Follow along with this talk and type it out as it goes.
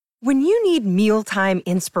When you need mealtime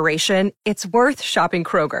inspiration, it's worth shopping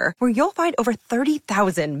Kroger, where you'll find over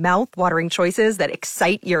 30,000 mouth-watering choices that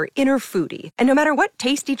excite your inner foodie. And no matter what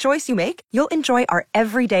tasty choice you make, you'll enjoy our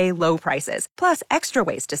everyday low prices, plus extra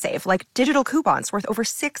ways to save, like digital coupons worth over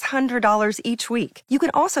 $600 each week. You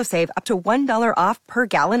can also save up to $1 off per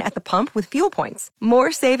gallon at the pump with fuel points.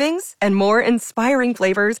 More savings and more inspiring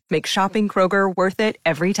flavors make shopping Kroger worth it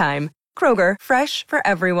every time. Kroger, fresh for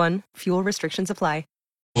everyone. Fuel restrictions apply.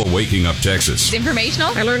 Waking Up Texas. It's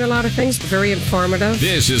informational. I learned a lot of things. Very informative.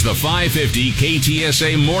 This is the 550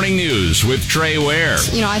 KTSA Morning News with Trey Ware.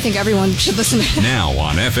 You know, I think everyone should listen to it. Now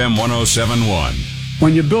on FM 107.1.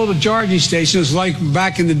 When you build a charging station, it's like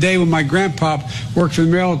back in the day when my grandpa worked for the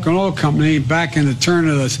American Oil Company back in the turn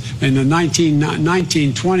of in the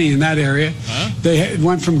 1920 in that area. Huh? They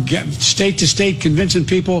went from state to state convincing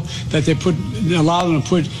people that allowed them to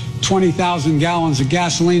put 20,000 gallons of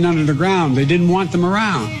gasoline under the ground. They didn't want them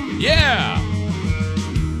around. Yeah.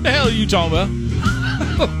 The hell are you talking about?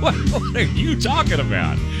 What are you talking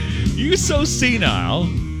about? You're so senile,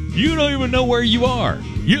 you don't even know where you are.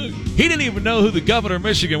 He didn't even know who the governor of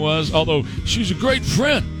Michigan was, although she's a great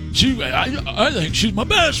friend. I think she's my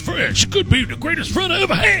best friend. She could be the greatest friend I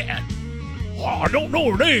ever had. Oh, I don't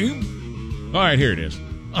know her name. All right, here it is.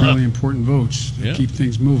 Really important votes to keep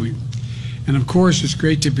things moving. And, of course, it's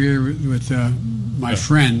great to be here with my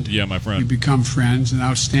friend. Yeah, my friend. We become friends, an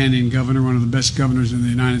outstanding governor, one of the best governors in the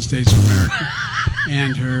United States of America,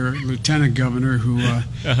 and her lieutenant governor who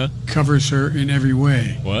covers her in every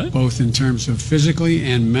way. What? Both in terms of physically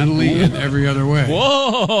and mentally and every other way.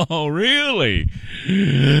 Whoa, really?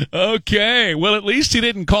 Okay. Well, at least he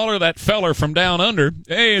didn't call her that feller from down under.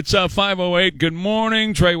 Hey, it's 5:08. Good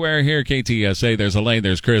morning. Trey Ware here, KTSA. There's Elaine,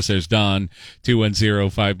 there's Chris, there's Don.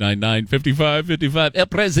 210-599-5555. El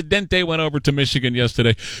Presidente went over to Michigan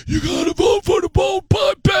yesterday. You got to vote for the Build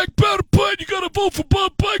Back Better plan. You got to vote for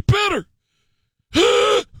Build Back Better.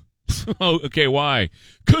 Oh, okay, why?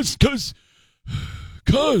 Cause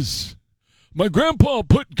my grandpa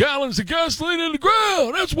put gallons of gasoline in the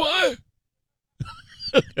ground. That's why.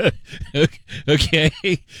 Okay.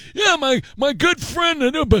 Yeah, my good friend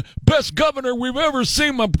and the best governor we've ever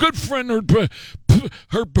seen. My good friend, her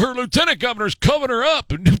lieutenant governor's covering her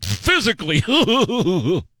up physically.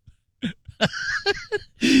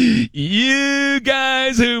 You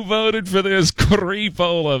guys who voted for this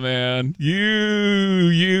creepola, man.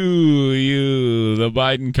 The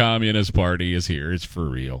Biden Communist Party is here. It's for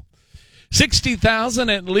real. 60,000,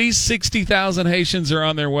 at least 60,000 Haitians are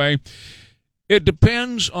on their way. It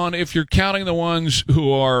depends on if you're counting the ones who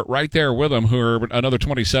are right there with them, who are another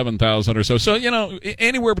 27,000 or so. So,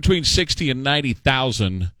 anywhere between 60 and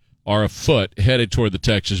 90,000 are afoot headed toward the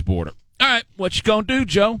Texas border. All right, what you gonna do,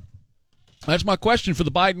 Joe? That's my question for the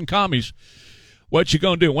Biden commies. What you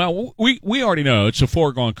gonna do? Well, we already know it's a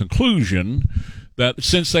foregone conclusion that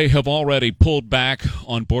since they have already pulled back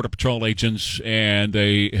on Border Patrol agents and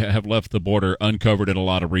they have left the border uncovered in a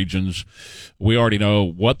lot of regions, we already know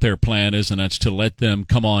what their plan is, and that's to let them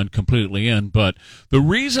come on completely in. But the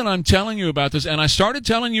reason I'm telling you about this, and I started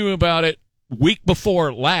telling you about it week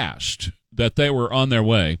before last, that they were on their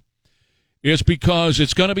way, is because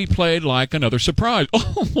it's going to be played like another surprise.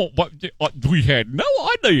 Oh, we had no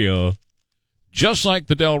idea. Just like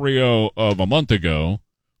the Del Rio of a month ago,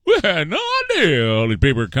 we had no idea these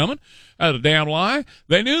people were coming. That's a damn lie.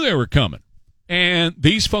 They knew they were coming. And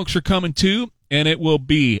these folks are coming too, and it will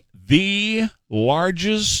be the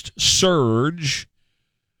largest surge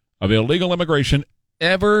of illegal immigration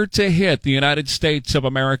ever to hit the United States of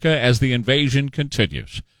America as the invasion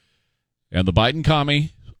continues. And the Biden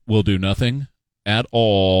commie will do nothing at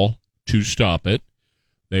all to stop it.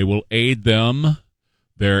 They will aid them.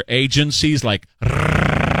 Their agencies like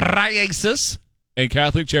ISIS and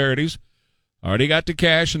Catholic Charities already got the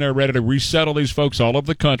cash, and they're ready to resettle these folks all over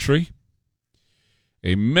the country.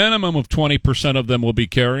 A minimum of 20% of them will be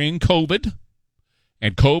carrying COVID,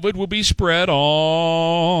 and COVID will be spread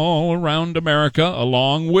all around America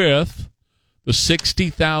along with the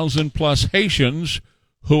 60,000-plus Haitians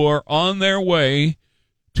who are on their way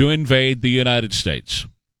to invade the United States.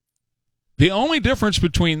 The only difference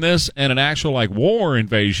between this and an actual war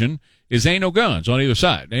invasion is ain't no guns on either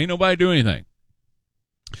side. Ain't nobody doing anything.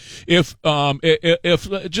 If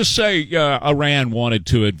just say Iran wanted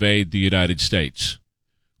to invade the United States,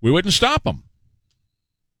 we wouldn't stop them.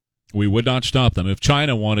 We would not stop them. If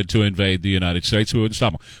China wanted to invade the United States, we wouldn't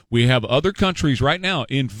stop them. We have other countries right now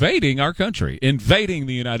invading our country, invading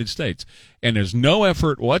the United States, and there's no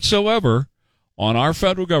effort whatsoever on our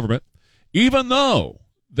federal government, even though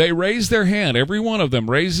they raise their hand. Every one of them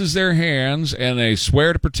raises their hands, and they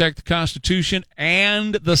swear to protect the Constitution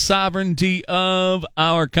and the sovereignty of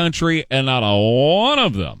our country, and not a one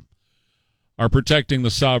of them are protecting the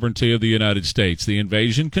sovereignty of the United States. The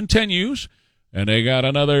invasion continues, and they got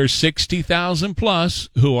another 60,000 plus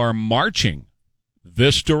who are marching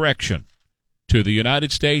this direction to the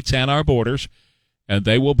United States and our borders, and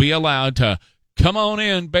they will be allowed to come on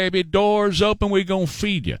in, baby, doors open, we gonna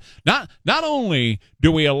feed you. Not only do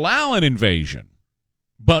we allow an invasion,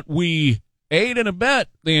 but we aid and abet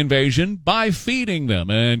the invasion by feeding them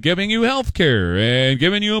and giving you health care and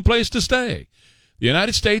giving you a place to stay. The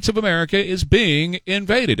United States of America is being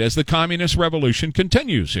invaded as the communist revolution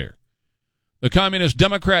continues here. The Communist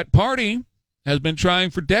Democrat Party has been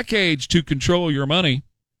trying for decades to control your money.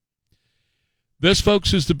 This,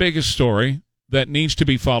 folks, is the biggest story that needs to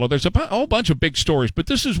be followed. There's a whole bunch of big stories, but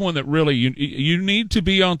this is one that really you need to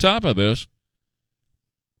be on top of this.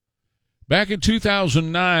 Back in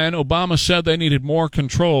 2009, Obama said they needed more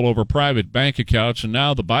control over private bank accounts, and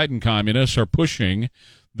now the Biden communists are pushing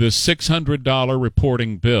the $600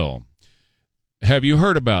 reporting bill. Have you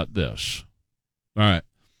heard about this? All right.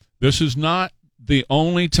 This is not the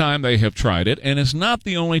only time they have tried it, and it's not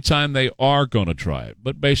the only time they are going to try it.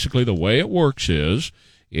 But basically the way it works is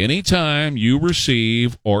anytime you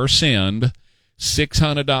receive or send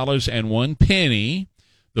 $600.01,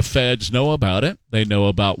 the feds know about it. They know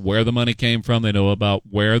about where the money came from. They know about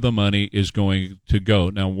where the money is going to go.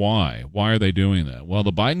 Now, why? Why are they doing that? Well,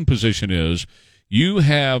 the Biden position is you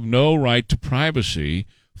have no right to privacy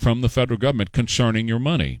from the federal government concerning your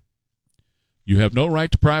money. You have no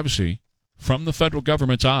right to privacy from the federal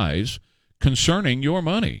government's eyes concerning your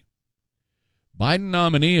money. Biden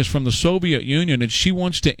nominee is from the Soviet Union, and she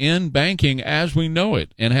wants to end banking as we know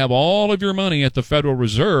it and have all of your money at the Federal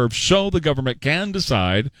Reserve so the government can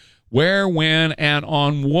decide where, when, and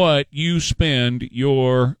on what you spend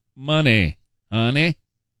your money, honey.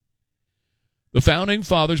 The Founding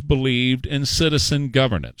Fathers believed in citizen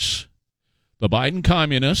governance. The Biden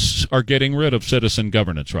communists are getting rid of citizen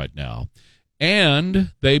governance right now,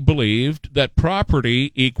 and they believed that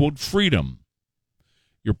property equaled freedom.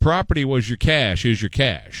 Your property was your cash, is your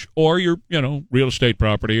cash, or your, real estate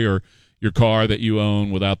property or your car that you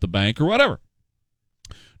own without the bank or whatever.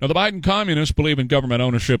 Now, the Biden communists believe in government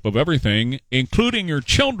ownership of everything, including your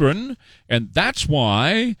children, and that's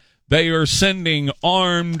why they are sending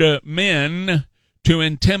armed men to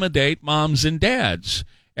intimidate moms and dads,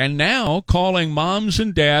 and now calling moms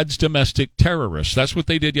and dads domestic terrorists. That's what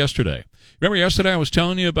they did yesterday. Remember yesterday I was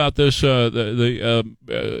telling you about this, the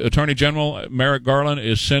Attorney General Merrick Garland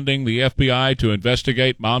is sending the FBI to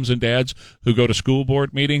investigate moms and dads who go to school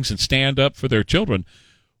board meetings and stand up for their children.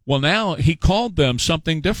 Well, now he called them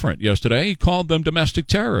something different yesterday. He called them domestic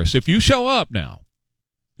terrorists. If you show up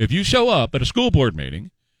at a school board meeting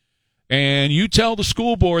and you tell the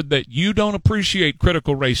school board that you don't appreciate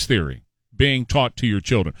critical race theory being taught to your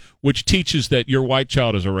children, which teaches that your white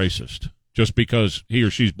child is a racist just because he or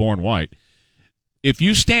she's born white, if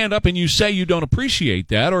you stand up and you say you don't appreciate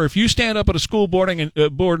that, or if you stand up at a school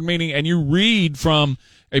board meeting and you read from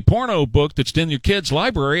a porno book that's in your kid's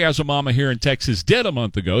library, as a mama here in Texas did a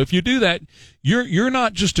month ago, if you do that, you're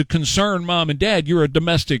not just a concerned mom and dad, you're a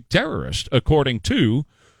domestic terrorist, according to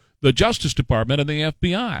the Justice Department and the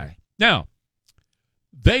FBI. Now,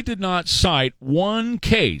 they did not cite one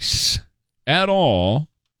case at all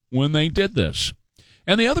when they did this.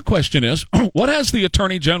 And the other question is, what has the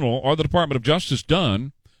Attorney General or the Department of Justice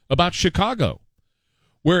done about Chicago,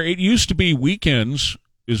 where it used to be weekends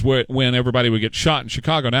is when everybody would get shot in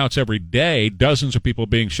Chicago. Now it's every day, dozens of people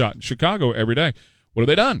being shot in Chicago every day. What have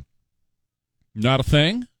they done? Not a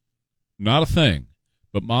thing. Not a thing.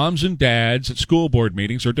 But moms and dads at school board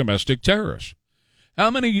meetings are domestic terrorists. How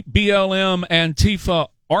many BLM Antifa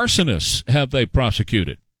arsonists have they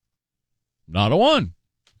prosecuted? Not a one.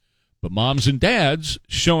 But moms and dads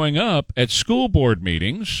showing up at school board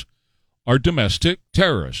meetings are domestic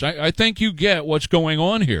terrorists. I think you get what's going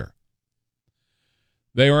on here.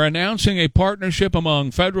 They are announcing a partnership among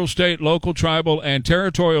federal, state, local, tribal, and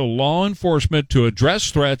territorial law enforcement to address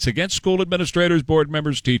threats against school administrators, board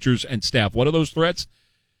members, teachers, and staff. What are those threats?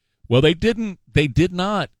 Well, they did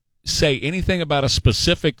not say anything about a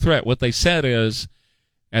specific threat. What they said is,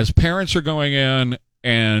 as parents are going in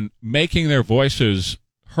and making their voices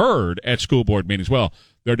heard at school board meetings, well,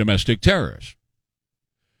 they're domestic terrorists.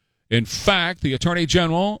 In fact, the Attorney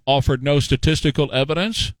General offered no statistical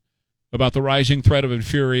evidence about the rising threat of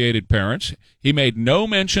infuriated parents. He made no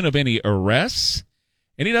mention of any arrests,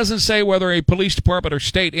 and he doesn't say whether a police department or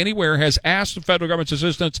state anywhere has asked the federal government's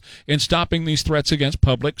assistance in stopping these threats against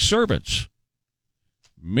public servants.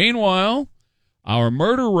 Meanwhile, our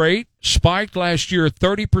murder rate spiked last year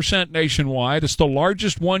 30% nationwide. It's the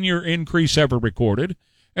largest one-year increase ever recorded,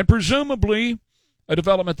 and presumably a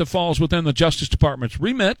development that falls within the Justice Department's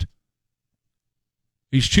remit.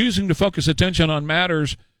 He's choosing to focus attention on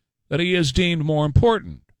matters that he has deemed more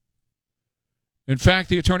important. In fact,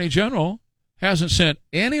 the Attorney General hasn't sent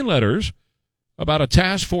any letters about a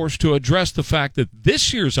task force to address the fact that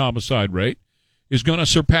this year's homicide rate is going to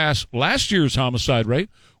surpass last year's homicide rate,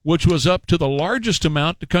 which was up to the largest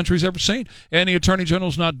amount the country's ever seen. And the Attorney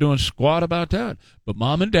General's not doing squat about that. But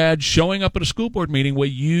mom and dad showing up at a school board meeting where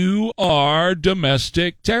you are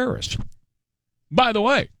domestic terrorists. By the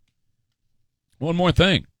way, one more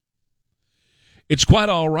thing. It's quite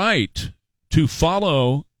all right to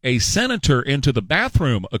follow a senator into the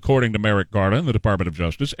bathroom, according to Merrick Garland, the Department of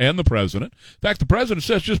Justice, and the president. In fact, the president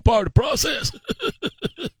says it's just part of the process.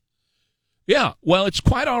 Yeah, well, it's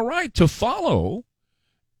quite all right to follow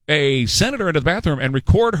a senator into the bathroom and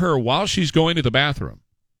record her while she's going to the bathroom.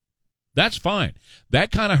 That's fine. That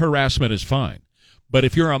kind of harassment is fine. But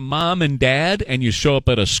if you're a mom and dad and you show up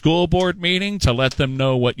at a school board meeting to let them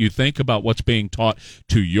know what you think about what's being taught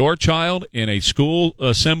to your child in a school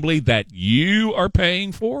assembly that you are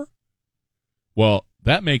paying for, well,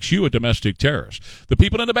 that makes you a domestic terrorist. The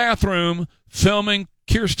people in the bathroom filming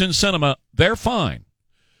Kyrsten Sinema, they're fine.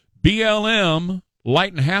 BLM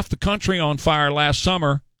lighting half the country on fire last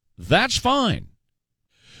summer, that's fine.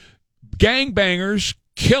 Gangbangers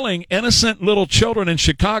killing innocent little children in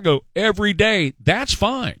Chicago every day, that's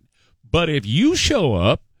fine. But if you show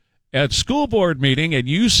up at school board meeting and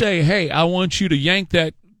you say, hey, I want you to yank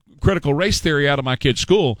that critical race theory out of my kid's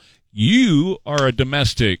school, you are a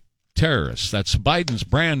domestic terrorist. That's Biden's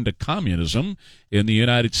brand of communism in the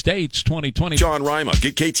United States 2020. John Rima.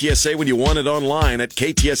 Get KTSA when you want it online at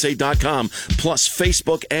ktsa.com, plus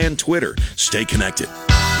Facebook and Twitter. Stay connected.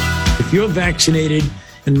 If you're vaccinated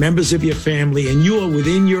and members of your family and you are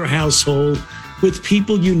within your household with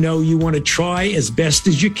people you know, you want to try as best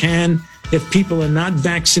as you can, if people are not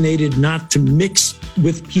vaccinated, not to mix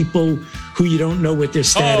with people who you don't know what their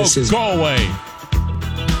status is. Go away.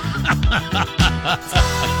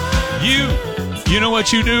 You know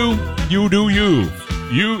what you do? You do you.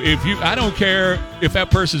 I don't care if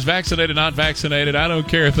that person's vaccinated, not vaccinated. I don't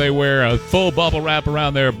care if they wear a full bubble wrap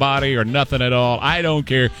around their body or nothing at all. I don't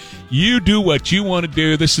care. You do what you want to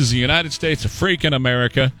do. This is the United States of freaking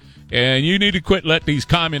America, and you need to quit letting these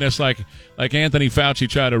communists like Anthony Fauci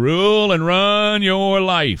try to rule and run your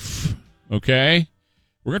life. Okay?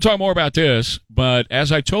 We're going to talk more about this, but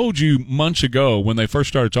as I told you months ago when they first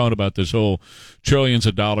started talking about this whole trillions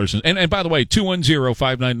of dollars, and by the way,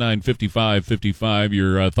 210-599-5555,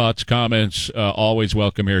 your thoughts, comments, always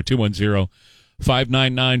welcome here,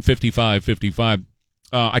 210-599-5555.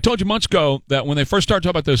 I told you months ago that when they first started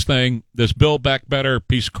talking about this thing, this Build Back Better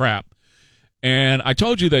piece of crap, and I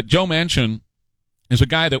told you that Joe Manchin is a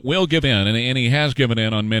guy that will give in, and he has given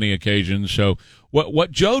in on many occasions. So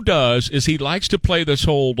what Joe does is he likes to play this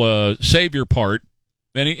whole savior part,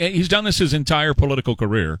 and he's done this his entire political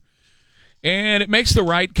career. And it makes the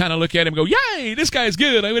right kind of look at him and go, yay, this guy's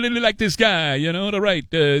good. I really like this guy. You know, the right,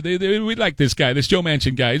 we like this guy, this Joe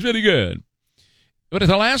Manchin guy. He's really good. But at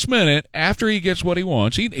the last minute, after he gets what he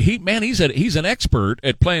wants, he's an expert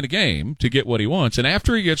at playing a game to get what he wants. And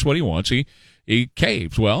after he gets what he wants, he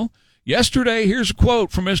caves. Well, yesterday, here's a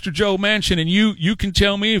quote from Mr. Joe Manchin, and you can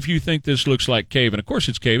tell me if you think this looks like caving. Of course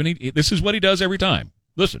it's caving. This is what he does every time.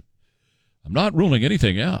 Listen, I'm not ruling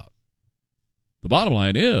anything out. The bottom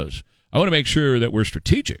line is I want to make sure that we're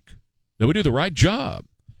strategic, that we do the right job,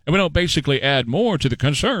 and we don't basically add more to the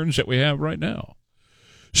concerns that we have right now.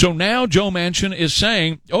 So now Joe Manchin is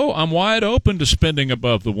saying, I'm wide open to spending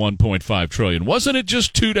above the $1.5 trillion. Wasn't it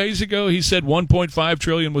just 2 days ago he said $1.5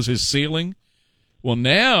 trillion was his ceiling? Well,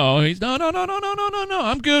 now he's, no,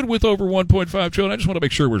 I'm good with over $1.5 trillion. I just want to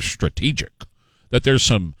make sure we're strategic, that there's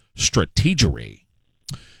some strategery.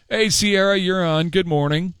 Hey, Sierra, you're on. Good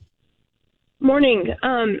morning. Morning.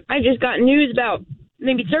 I just got news about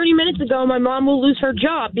maybe 30 minutes ago. My mom will lose her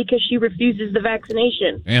job because she refuses the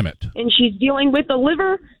vaccination. Damn it. And she's dealing with a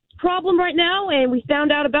liver problem right now, and we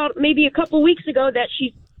found out about maybe a couple weeks ago that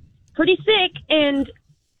she's pretty sick, and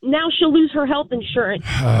now she'll lose her health insurance.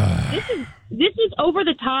 This is over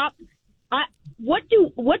the top. What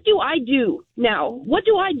do I do now? What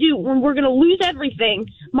do I do when we're going to lose everything?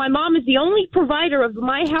 My mom is the only provider of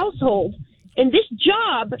my household, and this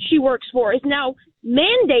job she works for is now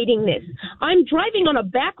mandating this. I'm driving on a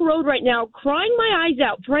back road right now, crying my eyes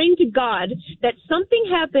out, praying to God that something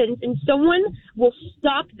happens and someone will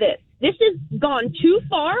stop this. This has gone too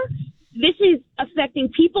far, This is affecting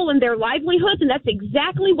people and their livelihoods, and that's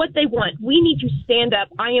exactly what they want. We need to stand up.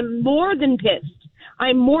 I am more than pissed.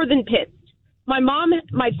 I'm more than pissed.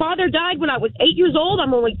 My father died when I was 8 years old.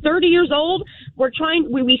 I'm only 30 years old.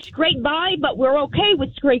 We scrape by, but we're okay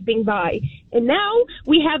with scraping by. And now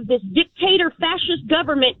we have this dictator fascist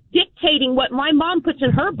government dictating what my mom puts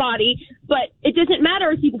in her body, but it doesn't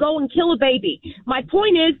matter if you go and kill a baby. My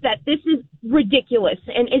point is that this is ridiculous,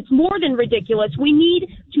 and it's more than ridiculous. We need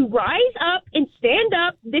to rise up and stand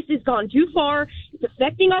up. This has gone too far. It's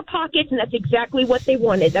affecting our pockets, and that's exactly what they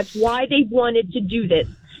wanted. That's why they wanted to do this.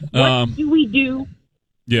 What do we do?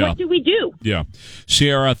 Yeah. What do we do? Yeah.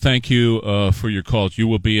 Sierra, thank you for your calls. You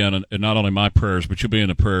will be in not only my prayers, but you'll be in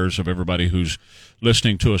the prayers of everybody who's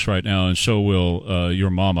listening to us right now, and so will your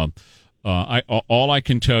mama. All I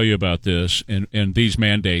can tell you about this and these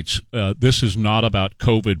mandates, this is not about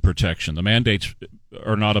COVID protection. The mandates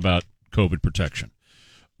are not about COVID protection.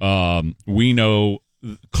 We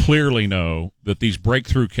clearly know that these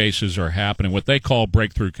breakthrough cases are happening, what they call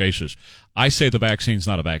breakthrough cases. I say the vaccine's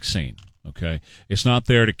not a vaccine, okay? It's not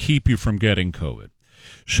there to keep you from getting COVID.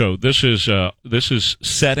 So this is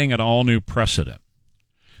setting an all-new precedent.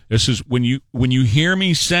 This is when you hear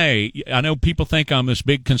me say, I know people think I'm this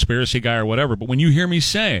big conspiracy guy or whatever, but when you hear me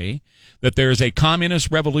say that there is a communist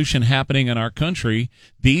revolution happening in our country,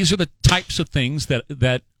 these are the types of things that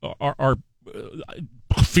are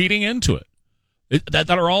feeding into it. That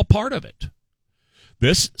are all part of it.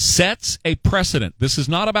 This sets a precedent. This is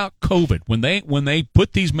not about COVID. When they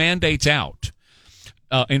put these mandates out,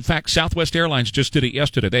 in fact, Southwest Airlines just did it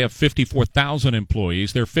yesterday. They have 54,000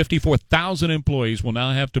 employees. Their 54,000 employees will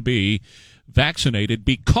now have to be vaccinated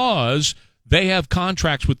because they have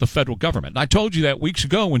contracts with the federal government. And I told you that weeks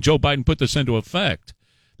ago when Joe Biden put this into effect,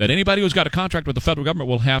 that anybody who's got a contract with the federal government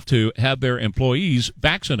will have to have their employees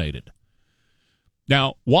vaccinated.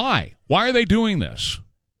 Now, why? Why are they doing this?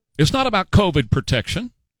 It's not about COVID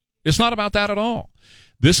protection. It's not about that at all.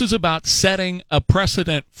 This is about setting a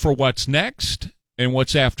precedent for what's next and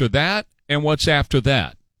what's after that and what's after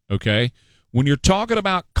that, okay? When you're talking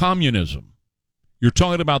about communism, you're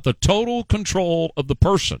talking about the total control of the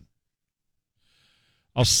person.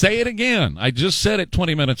 I'll say it again. I just said it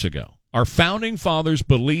 20 minutes ago. Our founding fathers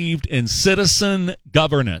believed in citizen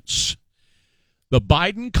governance. The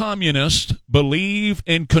Biden communists believe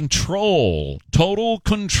in control, total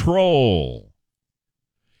control,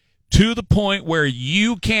 to the point where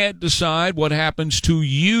you can't decide what happens to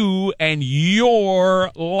you and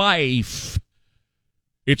your life.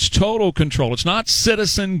 It's total control. It's not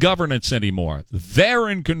citizen governance anymore. They're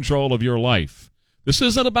in control of your life. This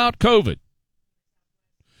isn't about COVID.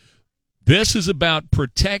 This is about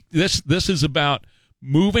This is about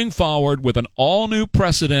moving forward with an all-new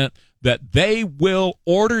precedent that they will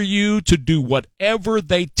order you to do whatever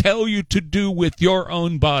they tell you to do with your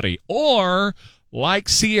own body. Or, like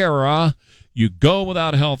Sierra, you go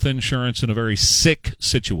without health insurance in a very sick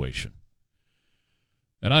situation.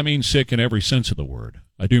 And I mean sick in every sense of the word.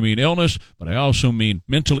 I do mean illness, but I also mean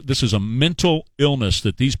mental. This is a mental illness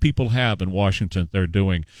that these people have in Washington they're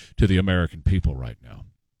doing to the American people right now.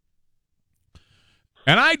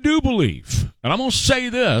 And I do believe, and I'm going to say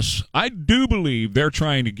this, I do believe they're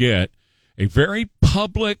trying to get a very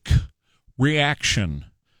public reaction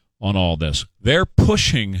on all this. They're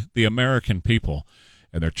pushing the American people,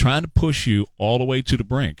 and they're trying to push you all the way to the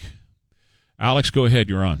brink. Alex, go ahead.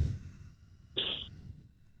 You're on.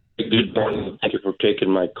 Good morning. Thank you for taking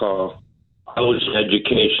my call. I was in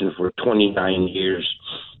education for 29 years,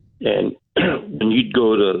 and when you'd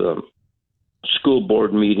go to the school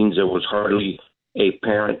board meetings, there was hardly a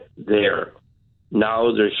parent there.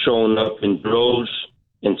 Now they're showing up in droves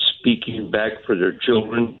and speaking back for their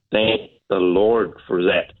children. Thank the Lord for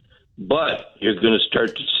that. But you're going to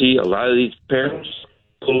start to see a lot of these parents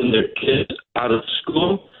pulling their kids out of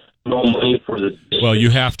school. No money for the district. Well, you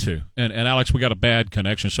have to. And Alex, we got a bad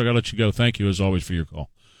connection, so I got to let you go. Thank you, as always, for your call.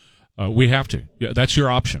 We have to. Yeah, that's your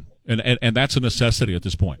option. And that's a necessity at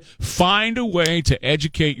this point. Find a way to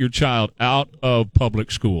educate your child out of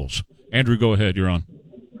public schools. Andrew, go ahead. You're on.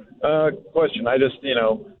 Question. I just,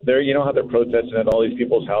 there, how they're protesting at all these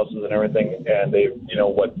people's houses and everything, and they,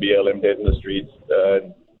 what BLM did in the streets,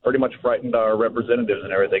 pretty much frightened our representatives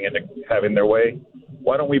and everything into having their way.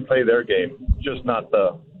 Why don't we play their game? Just not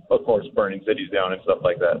the, of course, burning cities down and stuff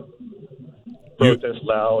like that. Protest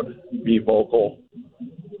loud, be vocal,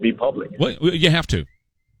 be public. Well, you have to.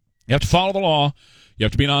 You have to follow the law. You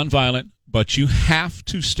have to be nonviolent, but you have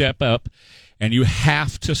to step up. And you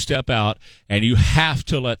have to step out, and you have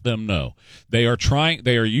to let them know. They are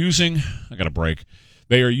using, I got a break.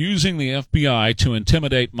 They are using the FBI to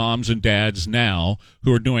intimidate moms and dads now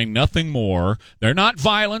who are doing nothing more. They're not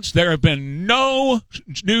violence. There have been no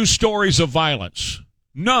news stories of violence.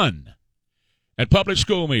 None. At public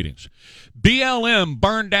school meetings. BLM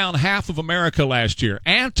burned down half of America last year.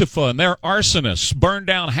 Antifa and their arsonists burned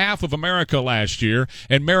down half of America last year.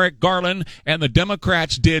 And Merrick Garland and the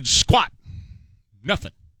Democrats did squat.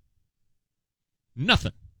 Nothing.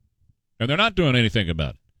 Nothing. And they're not doing anything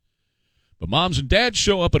about it. But moms and dads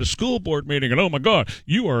show up at a school board meeting and, oh, my God,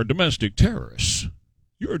 you are a domestic terrorist.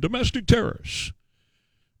 You're a domestic terrorist.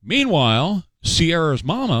 Meanwhile, Sierra's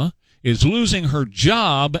mama is losing her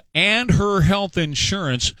job and her health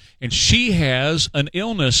insurance, and she has an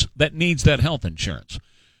illness that needs that health insurance.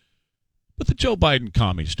 But the Joe Biden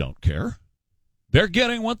commies don't care. They're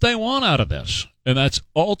getting what they want out of this, and that's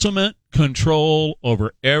ultimate control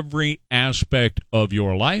over every aspect of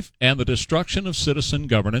your life and the destruction of citizen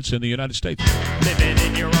governance in the United States. Living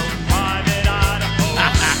in your own private Idaho.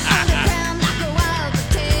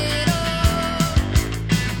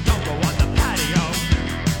 Don't go on the patio.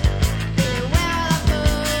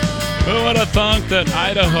 Who would have thought that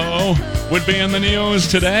Idaho would be in the news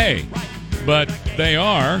today? But they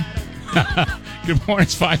are. Good morning.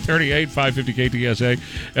 It's 538, 550 KTSA,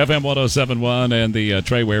 FM 1071, and the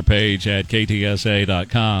Trey Ware page at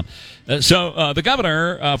KTSA.com. So the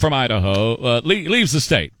governor from Idaho leaves the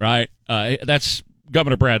state, right? That's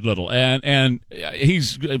Governor Brad Little. And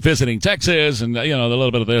he's visiting Texas and, a little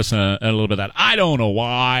bit of this and a little bit of that. I don't know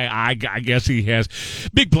why. I guess he has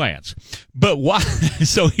big plans. But why?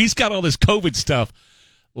 So he's got all this COVID stuff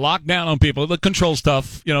locked down on people, the control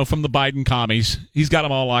stuff, from the Biden commies. He's got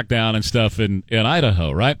them all locked down and stuff in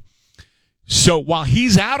Idaho, right? So while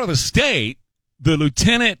he's out of the state, the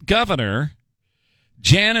lieutenant governor,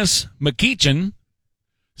 Janice McEachin,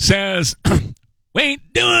 says, we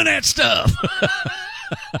ain't doing that stuff.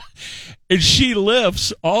 And she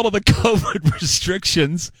lifts all of the COVID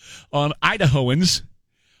restrictions on Idahoans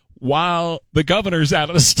while the governor's out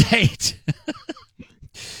of the state.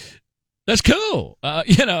 That's cool.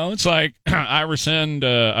 It's like I rescinded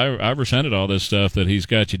all this stuff that he's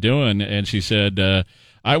got you doing, and she said,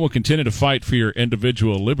 I will continue to fight for your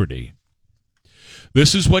individual liberty.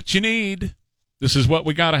 This is what you need. This is what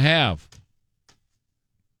we got to have.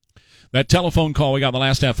 That telephone call we got in the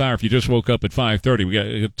last half hour, if you just woke up at 5:30, we got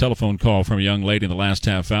a telephone call from a young lady in the last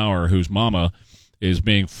half hour whose mama is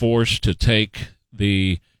being forced to take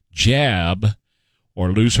the jab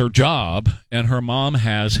or lose her job, and her mom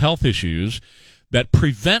has health issues that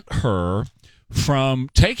prevent her from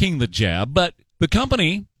taking the jab, but the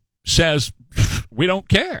company says, we don't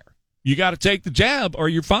care. You got to take the jab or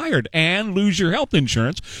you're fired and lose your health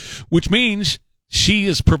insurance, which means she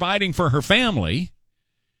is providing for her family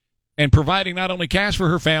and providing not only cash for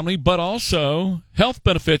her family, but also health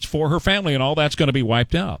benefits for her family, and all that's going to be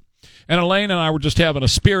wiped out. And Elaine and I were just having a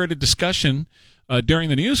spirited discussion during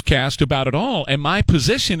the newscast about it all, and my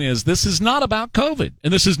position is this is not about COVID,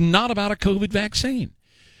 and this is not about a COVID vaccine.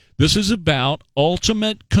 This is about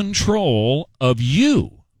ultimate control of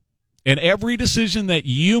you and every decision that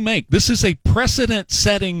you make. This is a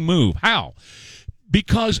precedent-setting move. How?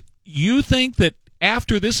 Because you think that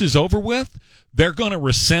after this is over with, they're going to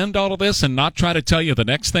rescind all of this and not try to tell you the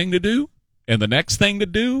next thing to do, and the next thing to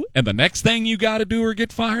do, and the next thing you got to do or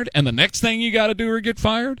get fired, and the next thing you got to do or get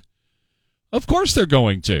fired? Of course they're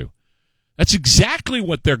going to. That's exactly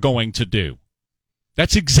what they're going to do.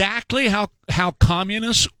 That's exactly how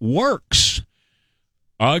communist works.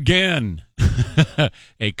 Again,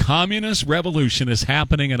 a communist revolution is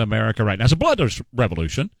happening in America right now. It's a bloodless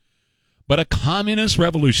revolution, but a communist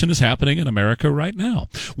revolution is happening in America right now,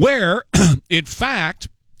 where, in fact,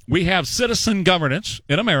 we have citizen governance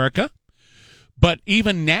in America, but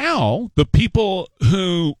even now, the people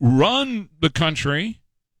who run the country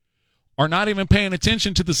are not even paying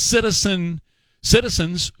attention to the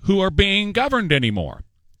citizens who are being governed anymore.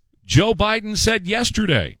 Joe Biden said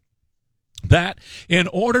yesterday that in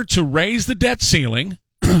order to raise the debt ceiling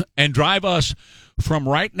and drive us from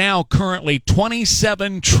right now currently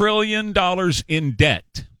 $27 trillion in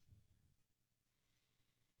debt.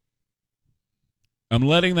 I'm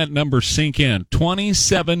letting that number sink in.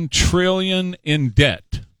 $27 trillion in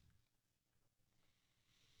debt.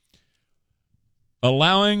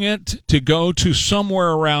 Allowing it to go to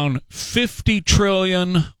somewhere around $50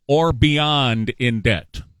 trillion or beyond in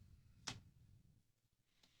debt.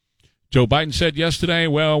 Joe Biden said yesterday,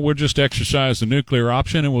 well, we'll just exercise the nuclear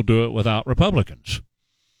option and we'll do it without Republicans.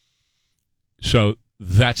 So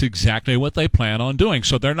that's exactly what they plan on doing.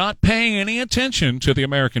 So they're not paying any attention to the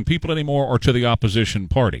American people anymore or to the opposition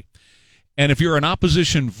party. And if you're an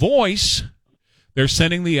opposition voice, They're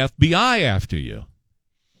sending the FBI after you.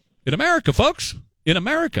 In America, folks. In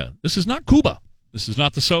America. This is not Cuba. This is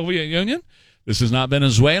not the Soviet Union. This is not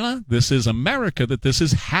Venezuela. This is America that this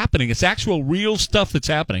is happening. It's actual real stuff that's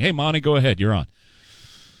happening. Hey, Monty, go ahead. You're on.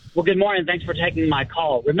 Well, good morning. Thanks for taking my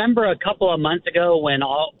call. Remember a couple of months ago when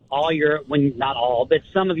not all, but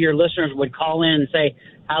some of your listeners would call in and say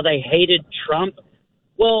how they hated Trump?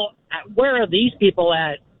 Well, where are these people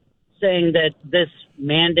at saying that this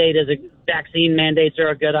vaccine mandates are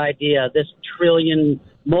a good idea? This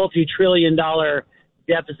multi-trillion-dollar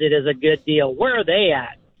deficit is a good deal. Where are they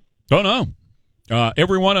at? Don't know.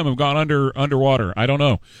 Every one of them have gone underwater. I don't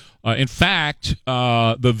know. In fact,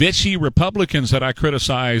 the Vichy Republicans that I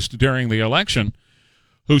criticized during the election,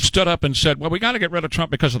 who stood up and said, well, we got to get rid of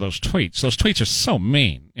Trump because of those tweets. Those tweets are so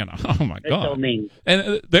mean. Oh, my God. So mean.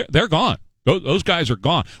 And they're gone. Those guys are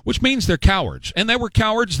gone, which means they're cowards. And they were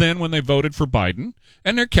cowards then when they voted for Biden,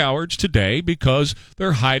 and they're cowards today because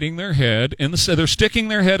they're hiding their head they're sticking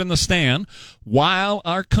their head in the sand while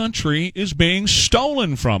our country is being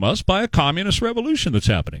stolen from us by a communist revolution that's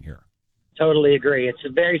happening here. Totally agree. It's a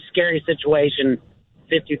very scary situation.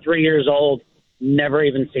 53 years old. Never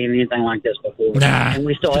even seen anything like this before. And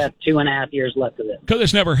we still have 2.5 years left of it. Because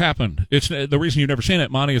it's never happened. It's the reason you've never seen it,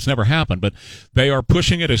 Monty. It's never happened. But they are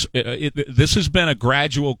pushing it as this has been a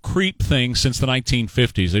gradual creep thing since the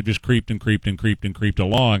 1950s. They've just creeped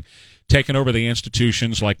along, taken over the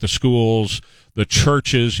institutions like the schools, the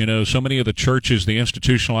churches. So many of the churches, the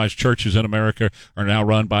institutionalized churches in America, are now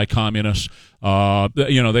run by communists.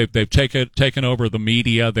 They've taken over the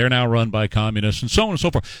media. They're now run by communists, and so on and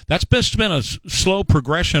so forth. That's been a slow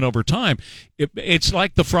progression over time. It's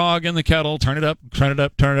like the frog in the kettle. Turn it up, turn it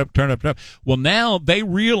up, turn it up, turn it up. Well, now they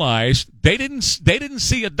realize they didn't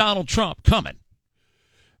see a Donald Trump coming.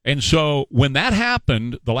 And so when that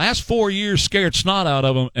happened, the last 4 years scared snot out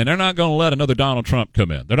of them, and they're not going to let another Donald Trump come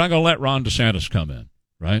in. They're not going to let Ron DeSantis come in,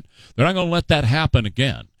 right? They're not going to let that happen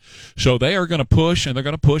again. So they are going to push, and they're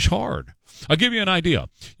going to push hard. I'll give you an idea.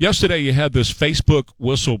 Yesterday you had this Facebook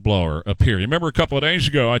whistleblower appear. You remember a couple of days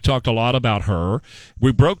ago I talked a lot about her.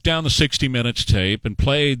 We broke down the 60 Minutes tape and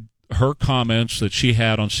played her comments that she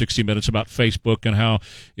had on 60 Minutes about Facebook and how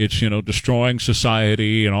it's, destroying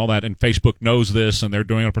society and all that, and Facebook knows this and they're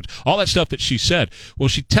doing it, all that stuff that she said. Well,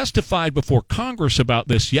 she testified before Congress about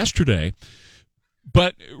this yesterday,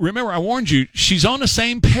 but remember, I warned you, she's on the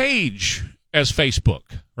same page as Facebook,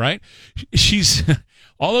 right?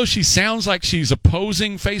 Although she sounds like she's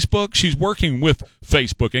opposing Facebook, she's working with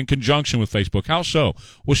Facebook in conjunction with Facebook. How so?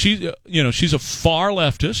 Well, she's a far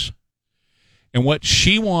leftist. And what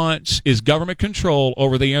she wants is government control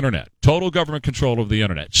over the Internet, total government control over the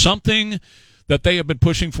Internet, something that they have been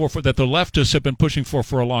pushing for that the leftists have been pushing for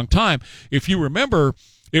a long time. If you remember,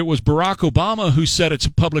 it was Barack Obama who said it's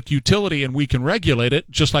a public utility and we can regulate it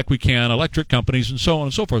just like we can electric companies and so on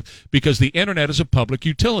and so forth, because the Internet is a public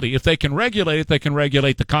utility. If they can regulate it, they can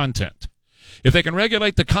regulate the content. If they can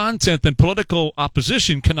regulate the content, then political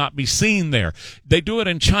opposition cannot be seen there. They do it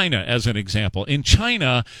in China, as an example. In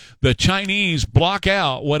China, the Chinese block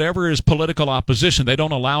out whatever is political opposition. They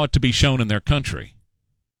don't allow it to be shown in their country.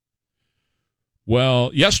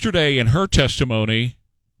 Well, yesterday in her testimony,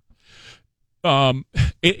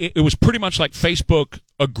 it was pretty much like Facebook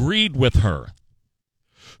agreed with her.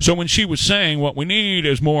 So when she was saying what we need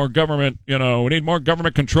is more government, we need more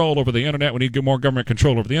government control over the Internet, we need to get more government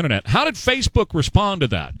control over the Internet. How did Facebook respond to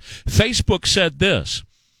that? Facebook said this: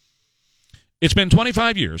 it's been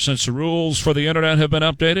 25 years since the rules for the Internet have been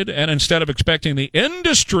updated, and instead of expecting the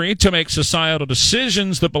industry to make societal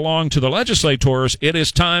decisions that belong to the legislators, it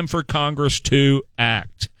is time for Congress to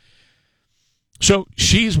act. So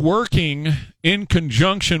she's working in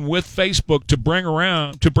conjunction with Facebook to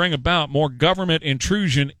bring about more government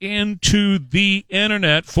intrusion into the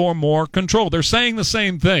Internet for more control. They're saying the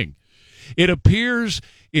same thing. It appears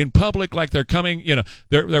in public like they're coming,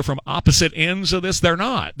 they're from opposite ends of this. They're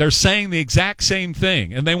not. They're saying the exact same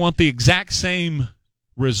thing, and they want the exact same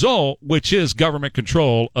result, which is government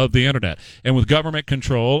control of the Internet. And with government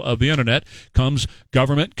control of the Internet comes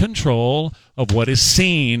government control of what is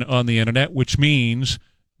seen on the Internet, which means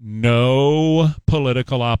no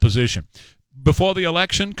political opposition. Before the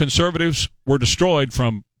election, conservatives were destroyed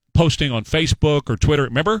from posting on Facebook or Twitter.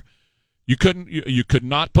 Remember? You could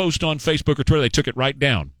not post on Facebook or Twitter. They took it right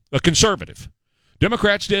down. A conservative.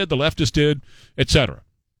 Democrats did, the leftists did, etc.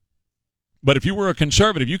 But if you were a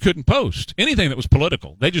conservative, you couldn't post anything that was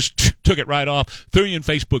political. They just took it right off, threw you in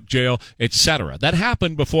Facebook jail, etc. That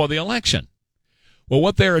happened before the election. Well,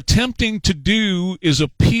 what they're attempting to do is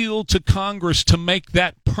appeal to Congress to make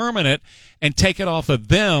that permanent and take it off of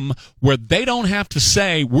them, where they don't have to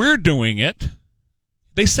say, we're doing it.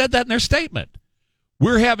 They said that in their statement.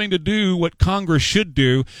 We're having to do what Congress should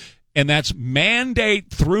do, and that's mandate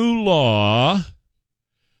through law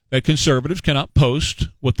that conservatives cannot post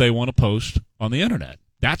what they want to post on the internet.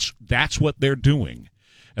 That's what they're doing,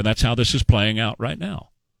 and that's how this is playing out right now.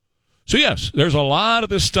 So, yes, there's a lot of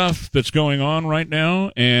this stuff that's going on right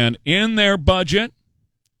now, and in their budget,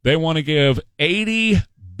 they want to give $80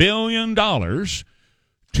 billion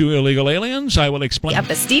to illegal aliens. I will explain. Of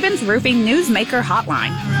the Stevens Roofing Newsmaker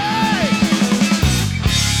Hotline.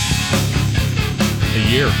 A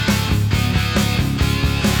year.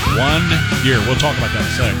 1 year. We'll talk about that in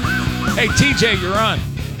a second. Hey, TJ, you're on.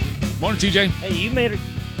 Morning, TJ. Hey, you made a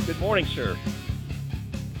good morning, sir.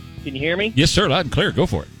 Can you hear me? Yes, sir. Loud and clear. Go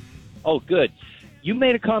for it. Oh, good. You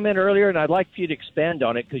made a comment earlier, and I'd like for you to expand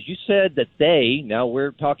on it, because you said that now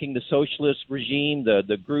we're talking the socialist regime,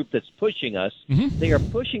 the group that's pushing us, they are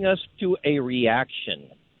pushing us to a reaction.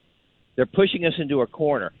 They're pushing us into a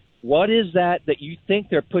corner. What is that you think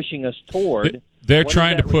they're pushing us toward? They're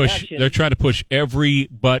trying to push. Reaction? They're trying to push every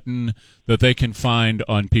button that they can find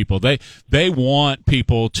on people. They want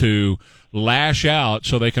people to lash out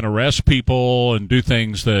so they can arrest people and do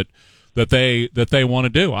things that they want to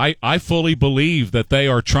do. I fully believe that they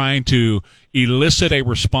are trying to elicit a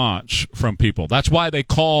response from people. That's why they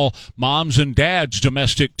call moms and dads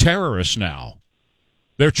domestic terrorists now.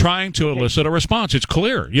 They're trying to elicit a response. It's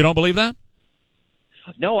clear. You don't believe that?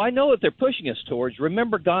 No, I know what they're pushing us towards.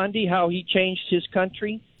 Remember Gandhi, how he changed his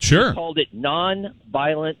country? Sure. He called it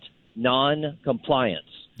non-violent non-compliance.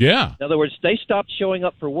 Yeah. In other words, they stopped showing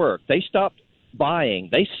up for work. They stopped buying.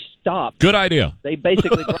 They stopped. Good idea. They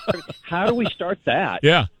basically, how do we start that?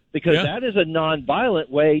 Yeah. Because that is a non-violent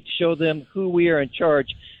way to show them who we are in charge.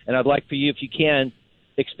 And I'd like for you, if you can,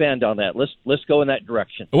 expand on that. Let's go in that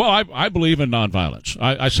direction. Well, I believe in nonviolence.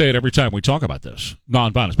 I say it every time we talk about this,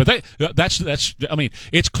 nonviolence. But that's. I mean,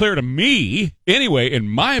 it's clear to me anyway. In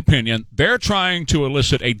my opinion, they're trying to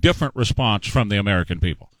elicit a different response from the American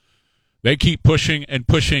people. They keep pushing and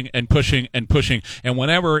pushing and pushing and pushing, and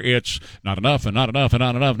whenever it's not enough and not enough and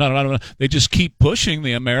not enough, not enough, they just keep pushing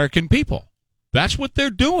the American people. That's what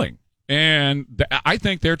they're doing, and I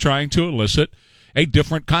think they're trying to elicit a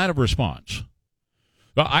different kind of response.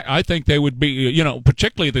 I think they would be,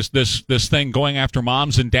 particularly this thing going after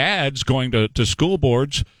moms and dads going to school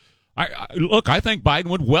boards. I think Biden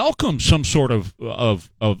would welcome some sort of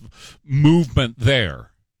movement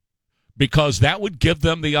there, because that would give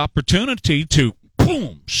them the opportunity to,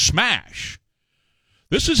 boom, smash.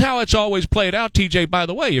 This is how it's always played out, TJ, by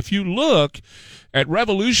the way. If you look at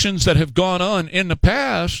revolutions that have gone on in the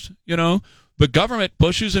past, the government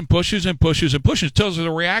pushes and pushes and pushes and pushes until there's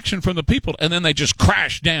a reaction from the people, and then they just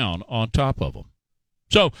crash down on top of them.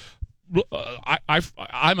 So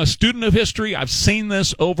I'm a student of history. I've seen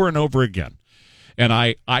this over and over again. And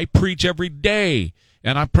I preach every day,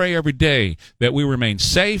 and I pray every day that we remain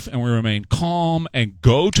safe and we remain calm and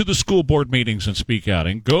go to the school board meetings and speak out,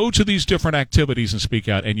 and go to these different activities and speak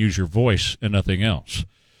out and use your voice and nothing else.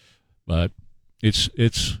 But it's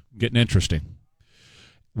getting interesting.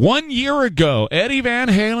 1 year ago, Eddie Van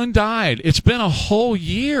Halen died. It's been a whole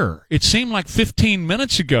year. It seemed like 15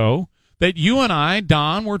 minutes ago that you and I,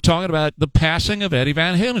 Don, were talking about the passing of Eddie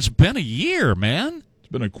Van Halen. It's been a year, man. It's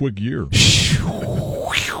been a quick year.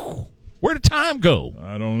 Where did time go?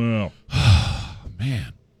 I don't know.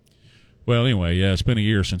 Man. Well, anyway, yeah, it's been a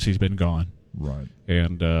year since he's been gone. Right.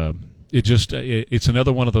 And it's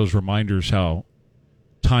another one of those reminders how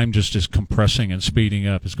time just is compressing and speeding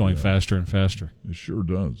up. It's going faster and faster. It sure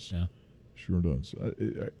does. Yeah. Sure does.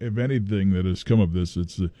 If anything that has come of this,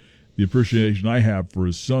 it's the appreciation I have for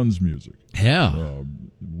his son's music. Yeah.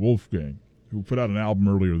 Wolfgang, who put out an album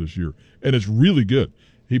earlier this year. And it's really good.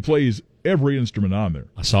 He plays every instrument on there.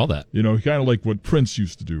 I saw that. Kind of like what Prince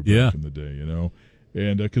used to do back in the day,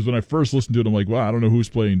 And because when I first listened to it, I'm like, wow, I don't know who's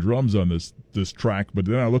playing drums on this track. But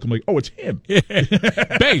then I look, I'm like, oh, it's him.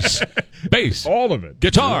 Bass. All of it.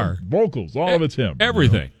 Guitar. Vocals. All of it's him.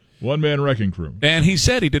 Everything. One-man wrecking crew. And he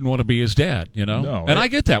said he didn't want to be his dad, No, and I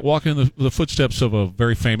get that. Walking in the footsteps of a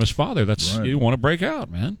very famous father, that's right. You want to break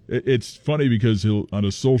out, man. It's funny because on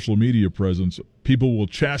his social media presence, people will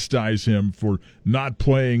chastise him for not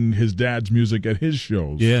playing his dad's music at his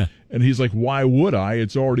shows. Yeah. And he's like, why would I?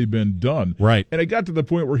 It's already been done. Right. And it got to the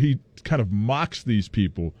point where he kind of mocks these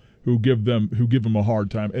people who give him a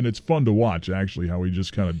hard time, and it's fun to watch actually how he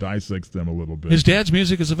just kind of dissects them a little bit. His dad's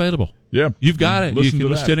music is available. Yeah, you've got it. You can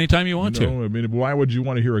listen to it anytime you want to. I mean, why would you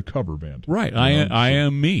want to hear a cover band? Right. I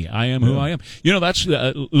am me. I am who I am. That's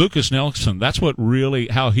Lucas Nelson. That's what really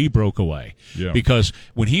how he broke away. Yeah. Because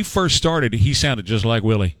when he first started, he sounded just like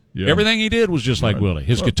Willie. Yeah. Everything he did was just like Willie.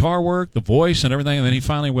 His guitar work, the voice, and everything. And then he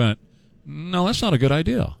finally went, "No, that's not a good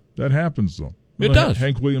idea." That happens though. It does.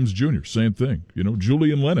 Hank Williams Jr., same thing.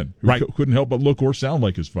 Julian Lennon, who couldn't help but look or sound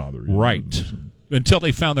like his father. Right. Until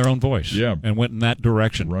they found their own voice and went in that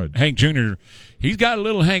direction. Right. Hank Jr., he's got a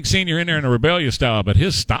little Hank Sr. in there in a rebellious style, but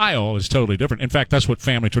his style is totally different. In fact, that's what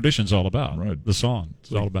Family Tradition's all about. Right. The song.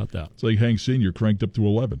 It's all about that. It's like Hank Sr. cranked up to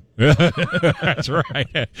 11. That's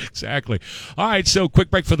right. Exactly. All right, so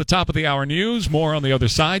quick break for the top of the hour news. More on the other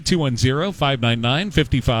side.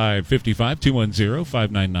 210-599-5555.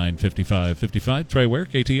 210-599-5555. Trey Ware,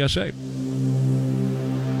 KTSA.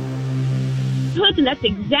 And that's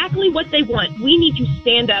exactly what they want. We need to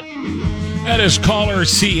stand up. That is caller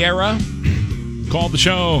Sierra. Called the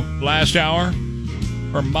show last hour.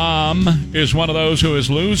 Her mom is one of those who is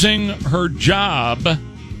losing her job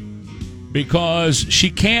because she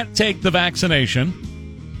can't take the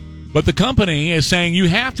vaccination. But the company is saying you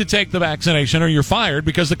have to take the vaccination or you're fired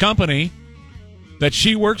because the company that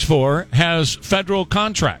she works for has federal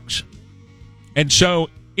contracts. And so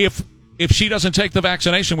if she doesn't take the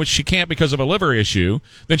vaccination, which she can't because of a liver issue,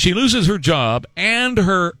 then she loses her job and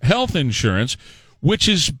her health insurance, which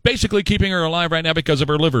is basically keeping her alive right now because of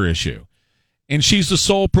her liver issue. And she's the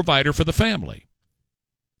sole provider for the family.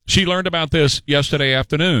 She learned about this yesterday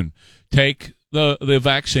afternoon. Take the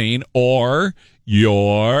vaccine or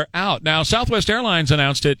you're out. Now, Southwest Airlines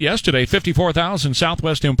announced it yesterday, 54,000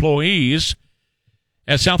 Southwest employees.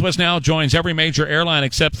 As Southwest now joins every major airline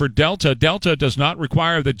except for Delta. Delta does not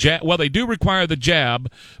require the jab. Well, they do require the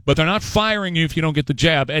jab, but they're not firing you if you don't get the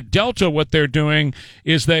jab. At Delta, what they're doing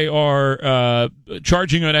is they are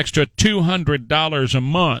charging you an extra $200 a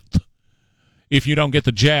month if you don't get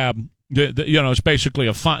the jab. It's basically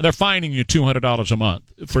a fine. They're fining you $200 a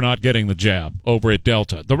month for not getting the jab over at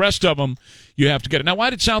Delta. The rest of them, you have to get it. Now, why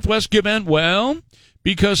did Southwest give in? Well,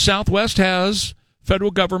 because Southwest has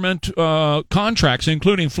federal government contracts,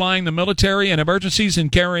 including flying the military and emergencies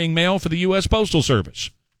and carrying mail for the U.S. Postal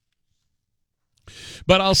Service.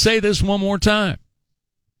 But I'll say this one more time.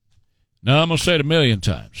 Now, I'm going to say it a million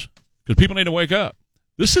times because people need to wake up.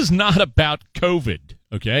 This is not about COVID,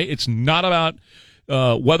 okay? It's not about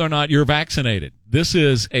whether or not you're vaccinated. This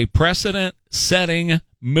is a precedent-setting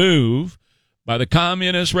move by the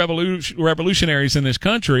communist revolutionaries in this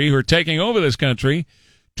country who are taking over this country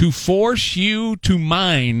to force you to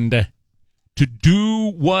mind, to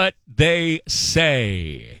do what they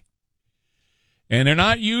say. And they're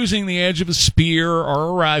not using the edge of a spear or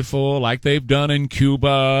a rifle like they've done in Cuba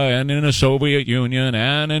and in the Soviet Union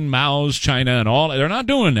and in Mao's China and all. They're not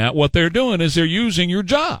doing that. What they're doing is they're using your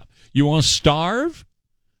job. You want to starve?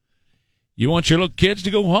 You want your little kids to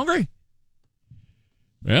go hungry?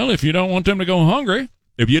 Well, if you don't want them to go hungry,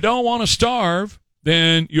 if you don't want to starve,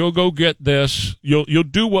 then you'll go get this. You'll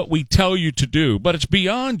do what we tell you to do. But it's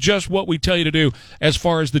beyond just what we tell you to do as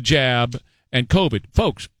far as the jab and COVID.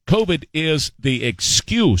 Folks, COVID is the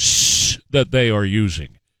excuse that they are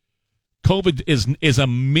using. COVID is a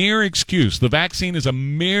mere excuse. The vaccine is a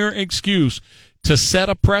mere excuse to set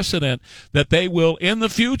a precedent that they will in the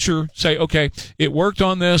future say, okay, it worked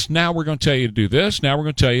on this, now we're going to tell you to do this, now we're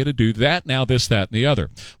going to tell you to do that, now this, that, and the other.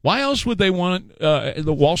 Why else would they want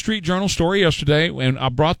the Wall Street Journal story yesterday, and I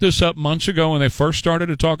brought this up months ago when they first started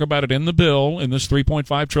to talk about it in the bill, in this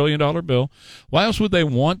 $3.5 trillion bill, why else would they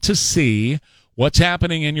want to see what's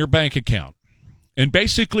happening in your bank account? And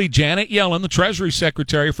basically Janet Yellen, the Treasury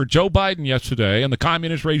Secretary for Joe Biden yesterday and the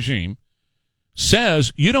communist regime,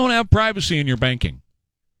 says you don't have privacy in your banking.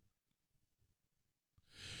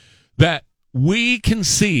 That we can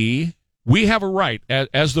see, we have a right,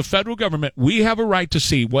 as the federal government, we have a right to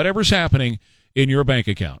see whatever's happening in your bank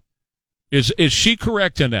account. Is she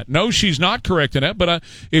correct in that? No, she's not correct in that, but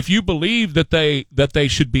if you believe that they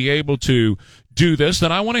should be able to do this,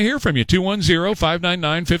 then I want to hear from you.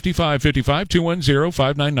 210-599-5555,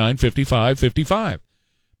 210-599-5555.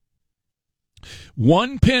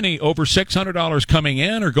 1 penny over $600 coming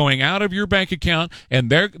in or going out of your bank account,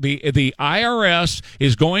 and the IRS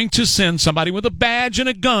is going to send somebody with a badge and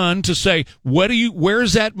a gun to say,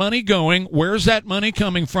 where's that money going? Where's that money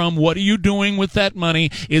coming from? What are you doing with that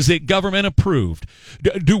money? Is it government approved?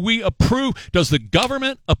 Do we approve? Does the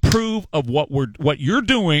government approve of what you're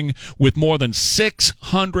doing with more than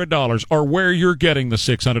 $600 or where you're getting the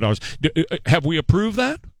 $600? Have we approved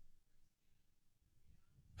that?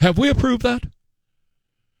 Have we approved that?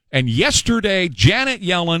 And yesterday, Janet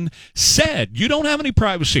Yellen said you don't have any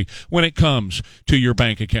privacy when it comes to your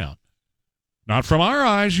bank account. Not from our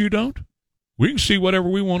eyes, you don't. We can see whatever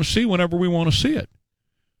we want to see whenever we want to see it.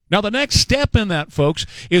 Now, the next step in that, folks,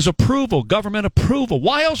 is approval, government approval.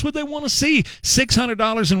 Why else would they want to see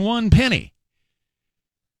 $600 and one penny?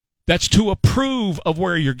 That's to approve of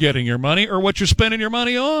where you're getting your money or what you're spending your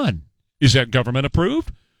money on. Is that government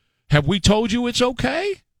approved? Have we told you it's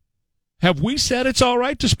okay? Have we said it's all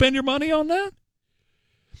right to spend your money on that?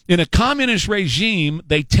 In a communist regime,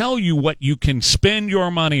 they tell you what you can spend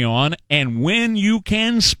your money on and when you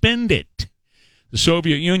can spend it. The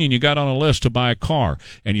Soviet Union, you got on a list to buy a car,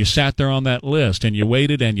 and you sat there on that list, and you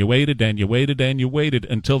waited, and you waited, and you waited, and you waited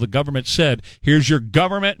until the government said, here's your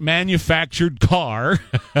government-manufactured car,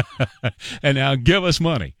 and now give us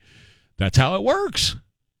money. That's how it works.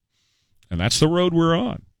 And that's the road we're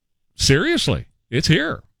on. Seriously, it's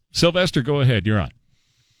here. Sylvester, go ahead. You're on.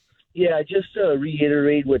 Yeah, just to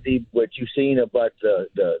reiterate what you're saying about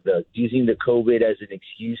the using the COVID as an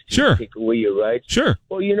excuse to take away your rights. Sure.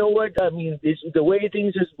 Well, you know what? I mean, the way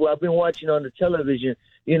things is. I've been watching on the television.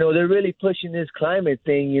 You know, they're really pushing this climate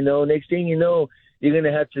thing. You know, next thing you know, you're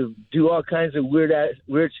gonna have to do all kinds of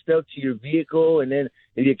weird stuff to your vehicle, and then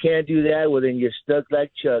if you can't do that, well, then you're stuck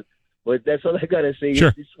like Chuck. But that's all I gotta say.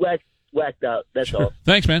 Sure. It's whacked out. That's all.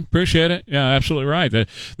 Thanks, man. Appreciate it. Yeah, absolutely right.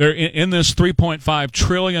 They're in this $3.5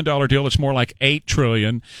 trillion deal. It's more like $8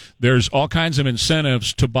 trillion. There's all kinds of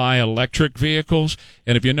incentives to buy electric vehicles.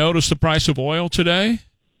 And if you notice the price of oil today,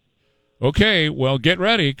 okay, well, get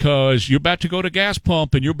ready because you're about to go to gas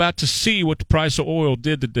pump and you're about to see what the price of oil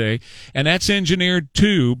did today. And that's engineered,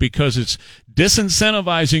 too, because it's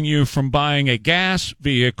disincentivizing you from buying a gas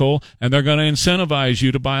vehicle, and they're going to incentivize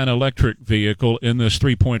you to buy an electric vehicle in this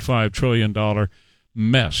 $3.5 trillion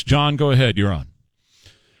mess. John, go ahead. You're on.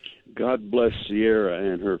 God bless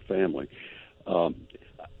Sierra and her family.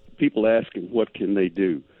 People asking, what can they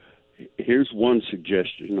do? Here's one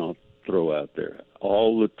suggestion I'll throw out there.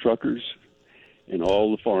 All the truckers and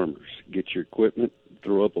all the farmers, get your equipment,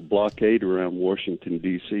 throw up a blockade around Washington,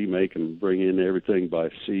 D.C., make them bring in everything by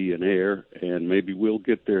sea and air, and maybe we'll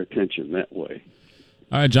get their attention that way.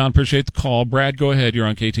 All right, John, appreciate the call. Brad, go ahead. You're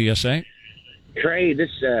on KTSA. Trey, this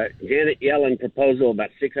Janet Yellen proposal about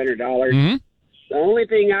 $600. Mm-hmm. The only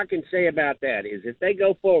thing I can say about that is if they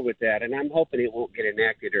go forward with that, and I'm hoping it won't get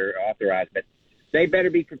enacted or authorized, but they better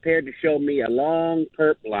be prepared to show me a long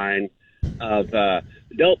perp line of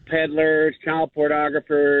dope peddlers, child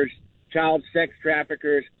pornographers, child sex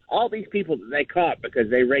traffickers, all these people that they caught because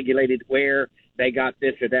they regulated where they got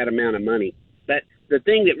this or that amount of money. But the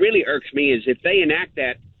thing that really irks me is if they enact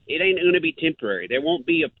that, it ain't going to be temporary. There won't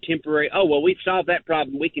be a temporary, oh, well, we've solved that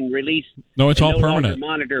problem. We can release. No, it's all permanent.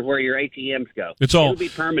 Monitor where your ATMs go. It'll be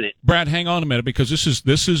permanent. Brad, hang on a minute because this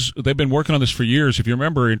is they've been working on this for years. If you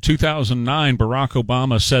remember, in 2009, Barack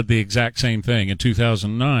Obama said the exact same thing in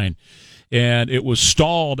 2009. And it was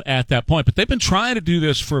stalled at that point. But they've been trying to do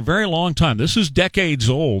this for a very long time. This is decades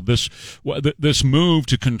old, this move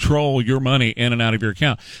to control your money in and out of your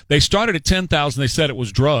account. They started at $10,000. They said it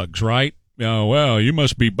was drugs, right? Oh, well, you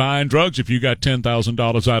must be buying drugs if you got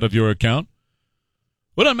 $10,000 out of your account.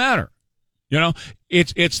 Well, it doesn't matter. You know,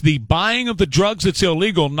 it's the buying of the drugs that's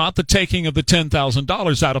illegal, not the taking of the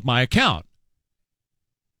 $10,000 out of my account.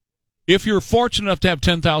 If you're fortunate enough to have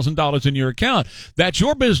 $10,000 in your account, that's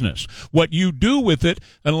your business. What you do with it,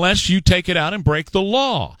 unless you take it out and break the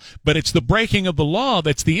law. But it's the breaking of the law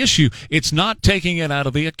that's the issue. It's not taking it out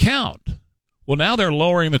of the account. Well, now they're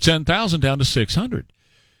lowering the $10,000 down to $600.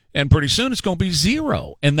 And pretty soon it's going to be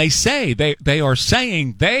zero. And they say, they are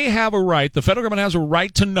saying they have a right, the federal government has a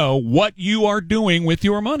right to know what you are doing with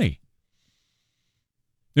your money.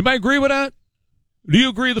 Anybody agree with that? Do you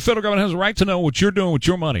agree the federal government has a right to know what you're doing with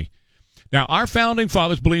your money? Now, our founding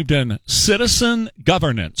fathers believed in citizen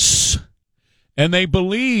governance, and they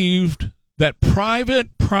believed that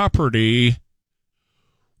private property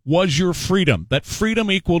was your freedom, that freedom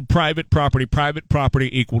equaled private property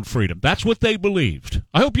equaled freedom. That's what they believed.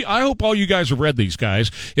 I hope all you guys have read these guys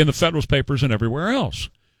in the Federalist Papers and everywhere else.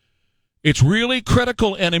 It's really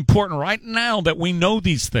critical and important right now that we know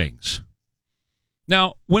these things.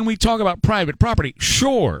 Now, when we talk about private property,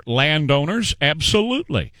 sure, landowners,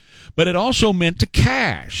 absolutely. But it also meant to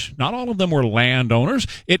cash. Not all of them were landowners.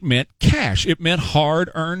 It meant cash. It meant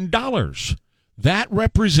hard-earned dollars. That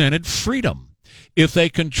represented freedom. If they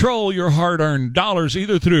control your hard-earned dollars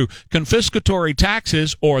either through confiscatory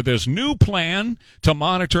taxes or this new plan to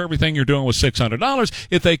monitor everything you're doing with $600,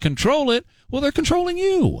 if they control it, well, they're controlling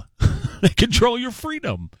you. They control your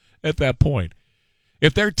freedom at that point.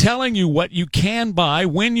 If they're telling you what you can buy,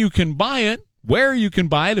 when you can buy it, where you can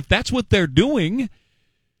buy it, if that's what they're doing,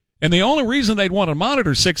 and the only reason they'd want to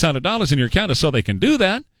monitor $600 in your account is so they can do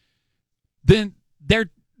that, then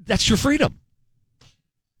that's your freedom.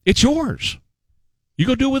 It's yours. You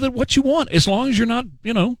go do with it what you want, as long as you're not,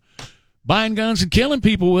 buying guns and killing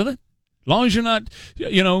people with it. As long as you're not,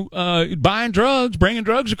 buying drugs, bringing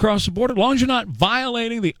drugs across the border. As long as you're not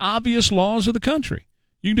violating the obvious laws of the country.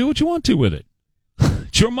 You can do what you want to with it.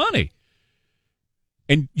 It's your money.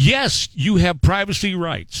 And yes, you have privacy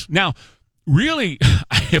rights. Now, really,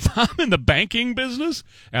 if I'm in the banking business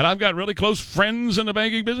and I've got really close friends in the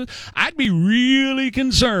banking business, I'd be really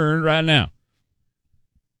concerned right now,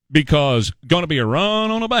 because going to be a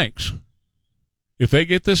run on the banks. If they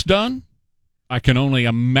get this done, I can only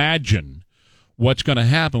imagine what's going to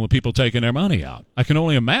happen with people taking their money out. I can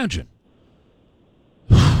only imagine.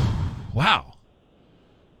 Wow.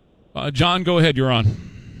 John, go ahead. You're on.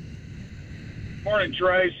 Morning,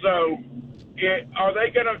 Trey. So, are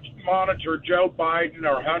they going to monitor Joe Biden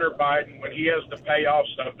or Hunter Biden when he has to pay off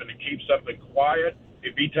something to keep something quiet?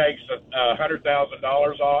 If he takes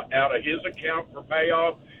 $100,000 out of his account for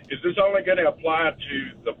payoff, is this only going to apply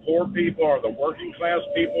to the poor people or the working class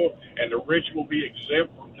people, and the rich will be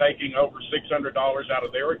exempt from taking over $600 out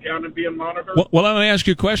of their account and being monitored? Well, let me ask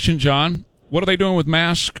you a question, John. What are they doing with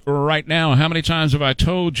masks right now? How many times have I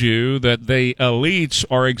told you that the elites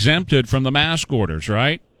are exempted from the mask orders,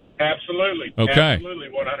 right? Absolutely. Okay. Absolutely,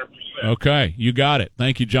 100%. Okay, you got it.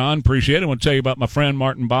 Thank you, John. Appreciate it. I want to tell you about my friend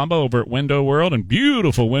Martin Bamba over at Window World, and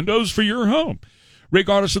beautiful windows for your home.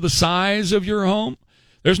 Regardless of the size of your home,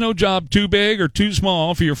 there's no job too big or too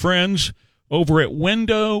small for your friends over at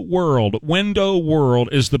Window World. Window World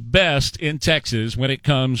is the best in Texas when it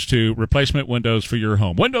comes to replacement windows for your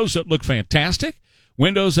home. Windows that look fantastic,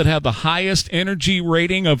 windows that have the highest energy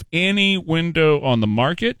rating of any window on the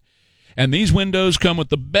market, and these windows come with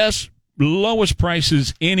the best, lowest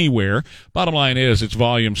prices anywhere. Bottom line is, it's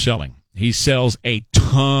volume selling. He sells a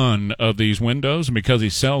ton of these windows, and because he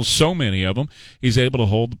sells so many of them, he's able to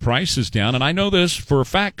hold the prices down. And I know this for a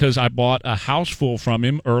fact because I bought a house full from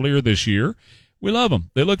him earlier this year. We love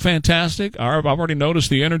them. They look fantastic. I've already noticed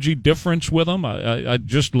the energy difference with them. I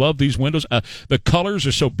just love these windows. The colors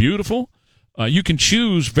are so beautiful. You can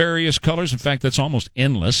choose various colors. In fact, that's almost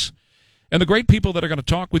endless. And the great people that are going to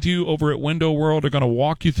talk with you over at Window World are going to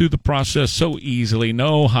walk you through the process so easily.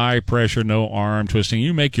 No high pressure, no arm twisting.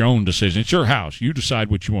 You make your own decision. It's your house. You decide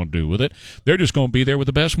what you want to do with it. They're just going to be there with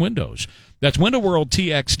the best windows. That's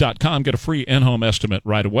WindowWorldTX.com. Get a free in-home estimate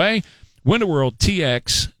right away.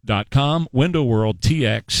 WindowWorldTX.com.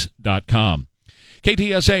 WindowWorldTX.com.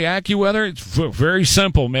 KTSA AccuWeather, it's very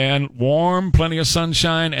simple, man. Warm, plenty of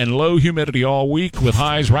sunshine, and low humidity all week with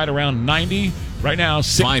highs right around 90. Right now,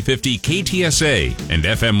 550 KTSA and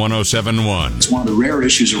FM 107.1. It's one of the rare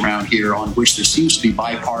issues around here on which there seems to be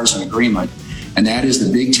bipartisan agreement, and that is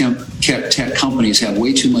the big tech companies have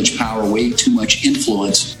way too much power, way too much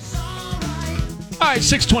influence. All right,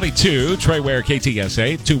 622, Trey Ware,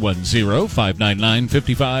 KTSA,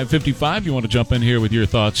 210-599-5555. You want to jump in here with your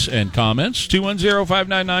thoughts and comments?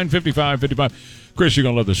 210-599-5555. Chris, you're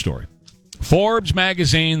going to love this story. Forbes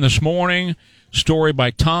magazine this morning, story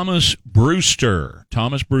by Thomas Brewster.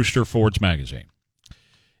 Thomas Brewster, Forbes magazine.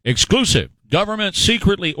 Exclusive. Government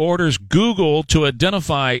secretly orders Google to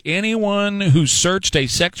identify anyone who searched a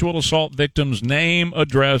sexual assault victim's name,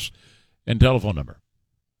 address, and telephone number.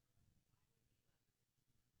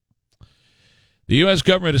 The U.S.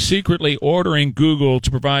 government is secretly ordering Google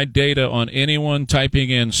to provide data on anyone typing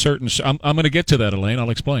in certain... I'm going to get to that, Elaine. I'll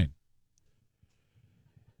explain.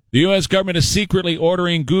 The U.S. government is secretly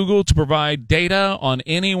ordering Google to provide data on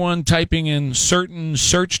anyone typing in certain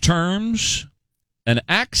search terms. An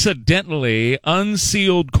accidentally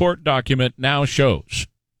unsealed court document now shows.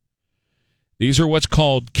 These are what's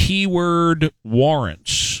called keyword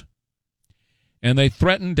warrants. And they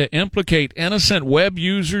threaten to implicate innocent web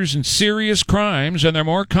users in serious crimes, and they're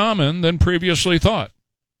more common than previously thought.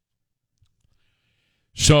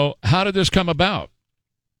 So how did this come about?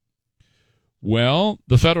 Well,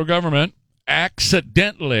 the federal government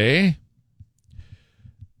accidentally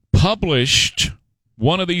published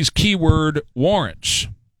one of these keyword warrants,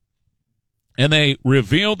 and they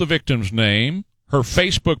revealed the victim's name, her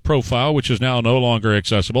Facebook profile, which is now no longer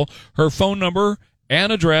accessible, her phone number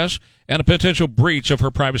and address, and a potential breach of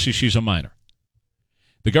her privacy. She's a minor.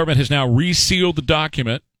 The government has now resealed the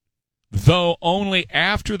document, though only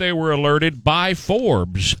after they were alerted by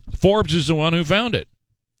Forbes. Forbes is the one who found it.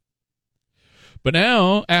 But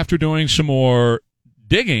now, after doing some more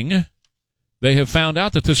digging, they have found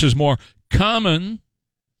out that this is more common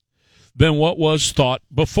than what was thought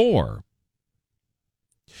before.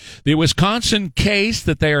 The Wisconsin case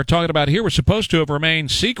that they are talking about here was supposed to have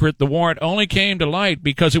remained secret. The warrant only came to light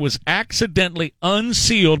because it was accidentally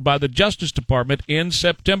unsealed by the Justice Department in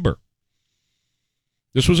September.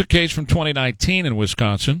 This was a case from 2019 in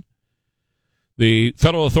Wisconsin. The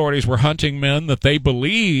federal authorities were hunting men that they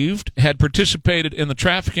believed had participated in the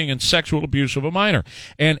trafficking and sexual abuse of a minor.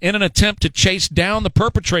 And in an attempt to chase down the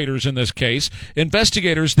perpetrators in this case,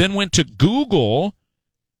 investigators then went to Google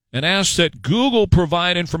and asked that Google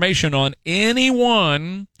provide information on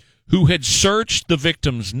anyone who had searched the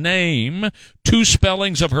victim's name, 2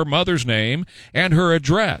 spellings of her mother's name, and her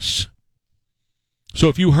address. So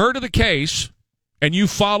if you heard of the case and you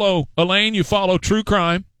follow, Elaine, you follow true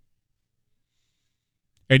crime,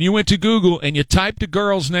 and you went to Google and you typed a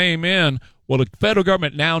girl's name in, well, the federal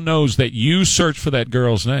government now knows that you searched for that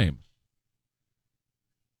girl's name.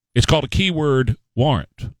 It's called a keyword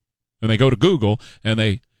warrant. And they go to Google and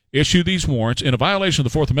they issue these warrants in a violation of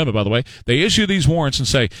the Fourth Amendment, by the way. They issue these warrants and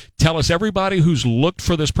say, tell us everybody who's looked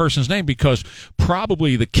for this person's name, because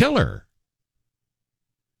probably the killer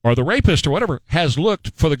or the rapist or whatever has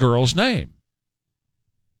looked for the girl's name.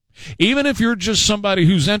 Even if you're just somebody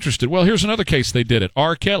who's interested. Well, here's another case they did it.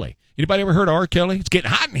 R. Kelly. Anybody ever heard of R. Kelly? It's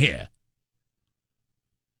getting hot in here.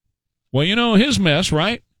 Well, you know his mess,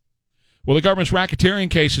 right? Well, the government's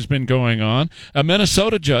racketeering case has been going on. A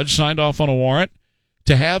Minnesota judge signed off on a warrant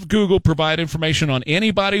to have Google provide information on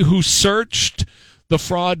anybody who searched the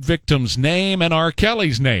fraud victim's name and R.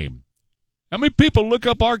 Kelly's name. How many people look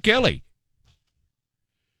up R. Kelly?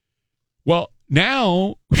 Well,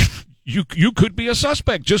 now you could be a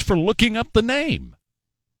suspect just for looking up the name.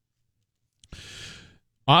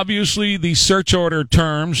 Obviously, the search order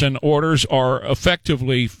terms and orders are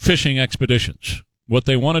effectively fishing expeditions. What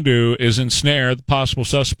they want to do is ensnare the possible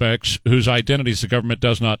suspects whose identities the government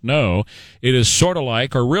does not know. It is sort of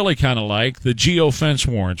like, or really kind of like, the geofence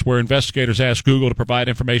warrants, where investigators ask Google to provide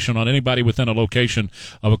information on anybody within a location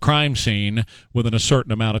of a crime scene within a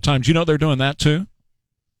certain amount of time. Do you know they're doing that too?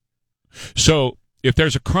 So if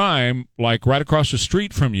there's a crime, like right across the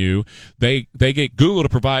street from you, they get Google to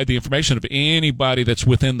provide the information of anybody that's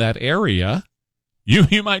within that area.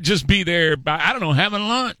 You might just be there, I don't know, having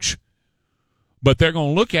lunch. But they're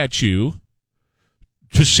going to look at you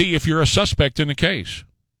to see if you're a suspect in the case.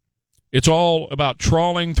 It's all about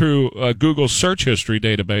trawling through Google's search history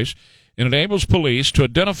database, and it enables police to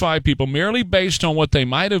identify people merely based on what they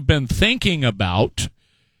might have been thinking about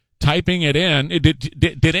typing it in.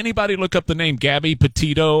 Did anybody look up the name Gabby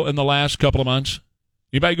Petito in the last couple of months?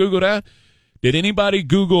 Anybody Google that? Did anybody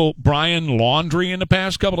Google Brian Laundrie in the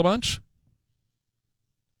past couple of months?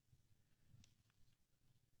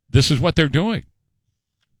 This is what they're doing.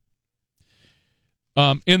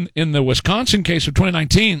 In the Wisconsin case of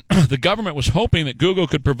 2019, the government was hoping that Google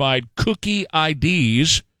could provide cookie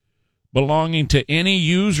IDs belonging to any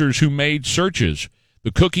users who made searches.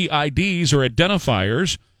 The cookie IDs are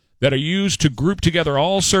identifiers that are used to group together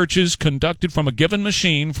all searches conducted from a given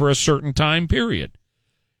machine for a certain time period.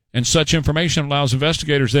 And such information allows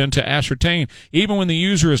investigators then to ascertain, even when the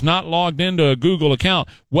user is not logged into a Google account,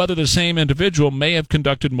 whether the same individual may have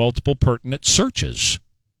conducted multiple pertinent searches.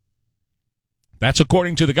 That's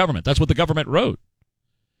according to the government. That's what the government wrote.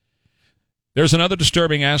 There's another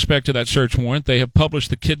disturbing aspect to that search warrant. They have published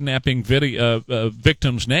the kidnapping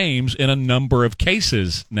victims' names in a number of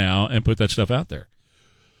cases now and put that stuff out there.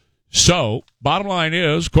 So, bottom line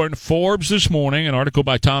is, according to Forbes this morning, an article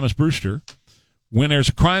by Thomas Brewster, when there's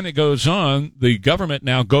a crime that goes on, the government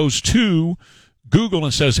now goes to Google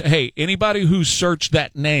and says, hey, anybody who searched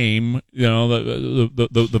that name, you know,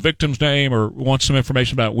 the victim's name, or wants some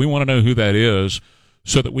information about it, we want to know who that is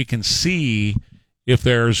so that we can see if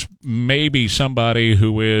there's maybe somebody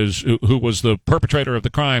who was the perpetrator of the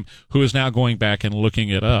crime who is now going back and looking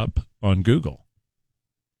it up on Google.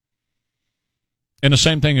 And the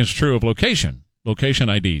same thing is true of location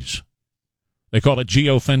IDs. They call it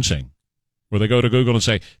geofencing, where they go to Google and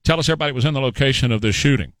say, tell us everybody was in the location of this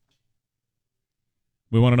shooting.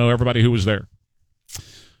 We want to know everybody who was there.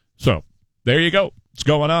 So, there you go. What's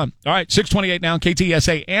going on? All right, 628 now,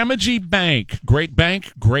 KTSA. Amegy Bank. Great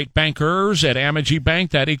bank, great bankers at Amegy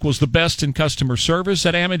Bank. That equals the best in customer service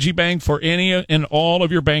at Amegy Bank for any and all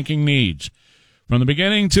of your banking needs. From the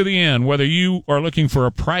beginning to the end, whether you are looking for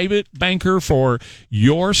a private banker for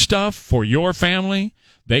your stuff, for your family,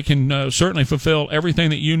 they can certainly fulfill everything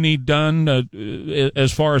that you need done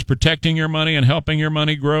as far as protecting your money and helping your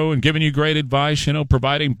money grow and giving you great advice, you know,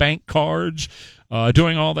 providing bank cards,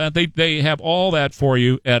 doing all that. They have all that for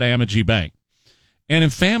you at Amegy Bank. And in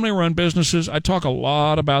family-run businesses, I talk a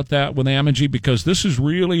lot about that with Amegy because this is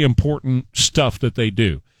really important stuff that they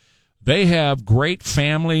do. They have great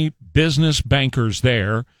family business bankers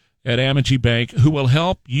there at Amegy Bank who will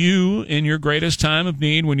help you in your greatest time of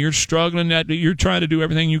need when you're struggling, that you're trying to do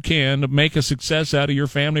everything you can to make a success out of your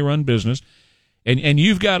family-run business. And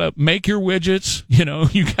you've got to make your widgets,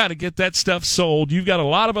 you got to get that stuff sold. You've got a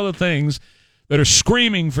lot of other things that are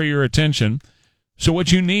screaming for your attention. So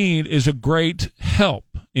what you need is a great help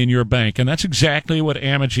in your bank, and that's exactly what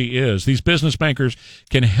Amegy is. These business bankers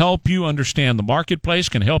can help you understand the marketplace,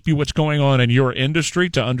 can help you what's going on in your industry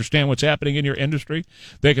to understand what's happening in your industry.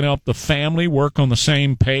 They can help the family work on the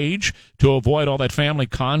same page to avoid all that family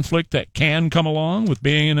conflict that can come along with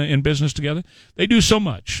being in business together. They do so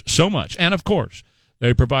much. And, of course,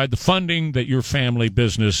 they provide the funding that your family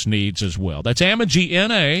business needs as well. That's Amegy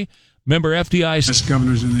N.A., member FDIC. Best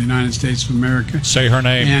governors in the United States of America. Say her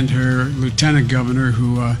name. And her lieutenant governor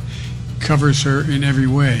who covers her in every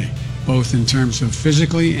way, both in terms of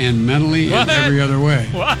physically and mentally and every other way.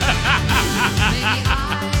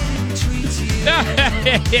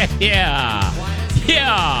 Yeah.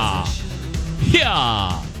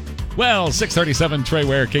 Well, 637 Trey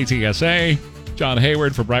Ware, KTSA. John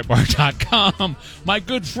Hayward for Breitbart.com. My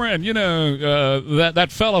good friend, that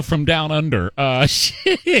fellow from down under,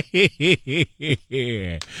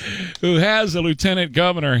 who has a lieutenant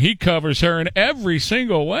governor. He covers her in every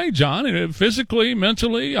single way, John, physically,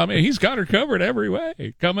 mentally. I mean, he's got her covered every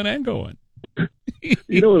way, coming and going.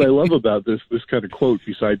 You know what I love about this kind of quote,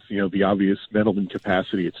 besides, the obvious mental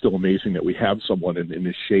incapacity, it's still amazing that we have someone in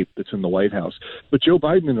this shape that's in the White House. But Joe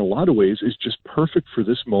Biden, in a lot of ways, is just perfect for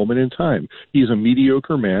this moment in time. He's a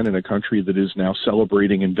mediocre man in a country that is now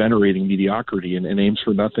celebrating and venerating mediocrity and aims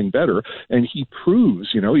for nothing better. And he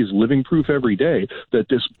proves, he's living proof every day that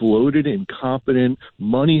this bloated, incompetent,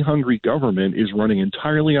 money-hungry government is running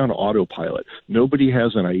entirely on autopilot. Nobody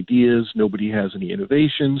has any ideas. Nobody has any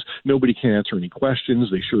innovations. Nobody can answer any questions.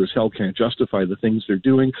 They sure as hell can't justify the things they're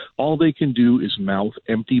doing. All they can do is mouth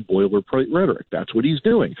empty boilerplate rhetoric. That's what he's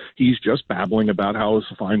doing. He's just babbling about how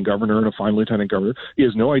he's a fine governor and a fine lieutenant governor. He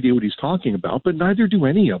has no idea what he's talking about, but neither do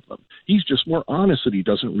any of them. He's just more honest that he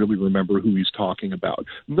doesn't really remember who he's talking about.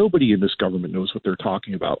 Nobody in this government knows what they're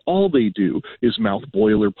talking about. All they do is mouth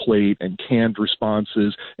boilerplate and canned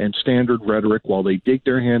responses and standard rhetoric while they dig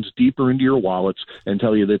their hands deeper into your wallets and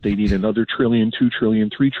tell you that they need another $1 trillion, $2 trillion,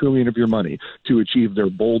 $3 trillion of your money to achieve their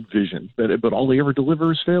bold vision, but all they ever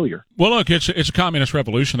deliver is failure. Well, look, it's a communist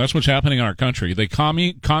revolution. That's what's happening in our country. The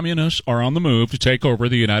communists are on the move to take over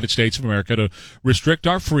the United States of America, to restrict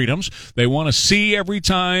our freedoms. They want to see every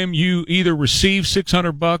time you either receive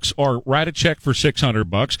 $600 or write a check for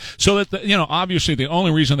 $600, so that obviously the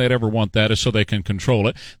only reason they'd ever want that is so they can control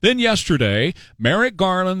it. Then yesterday, Merrick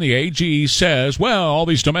Garland, the AG, says, well, all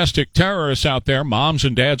these domestic terrorists out there, moms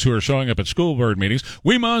and dads who are showing up at school board meetings,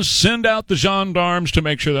 we must send out the gendarmes to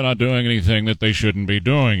make sure they're not doing anything that they shouldn't be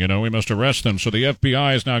doing. We must arrest them. So the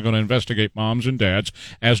FBI is now going to investigate moms and dads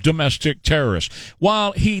as domestic terrorists.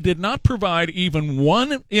 While he did not provide even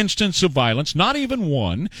one instance of violence, not even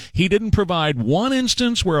one, he didn't provide one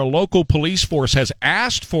instance where a local police force has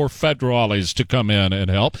asked for federales to come in and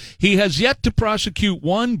help. He has yet to prosecute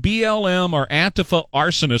one BLM or Antifa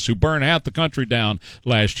arsonist who burned half the country down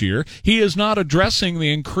last year. He is not addressing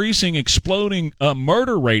the increasing, exploding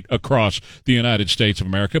murder rate across the United States of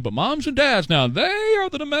America. But moms and dads, now, they are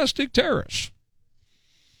the domestic terrorists.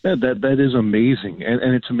 That is amazing,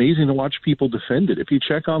 and it's amazing to watch people defend it. If you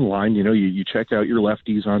check online, you check out your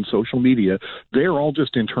lefties on social media, they're all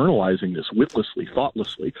just internalizing this witlessly,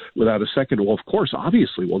 thoughtlessly, without a second. Well, of course,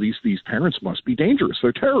 obviously, these parents must be dangerous.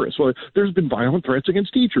 They're terrorists. Well, there's been violent threats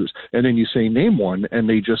against teachers. And then you say, name one, and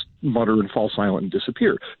they just mutter and fall silent and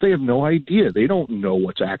disappear. They have no idea. They don't know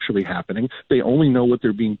what's actually happening. They only know what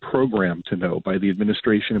they're being programmed to know by the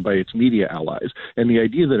administration and by its media allies. And the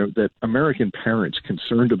idea that American parents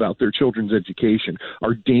concerned about their children's education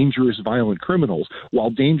are dangerous, violent criminals, while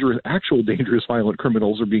actual dangerous, violent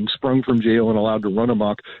criminals are being sprung from jail and allowed to run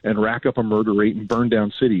amok and rack up a murder rate and burn down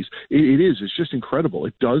cities. It's just incredible.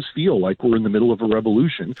 It does feel like we're in the middle of a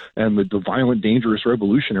revolution, and the violent, dangerous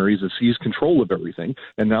revolutionaries have seized control of everything,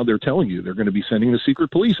 and now they're telling you they're going to be sending the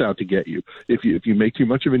secret police out to get you if you make too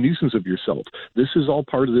much of a nuisance of yourself. This is all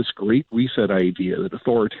part of this great reset idea that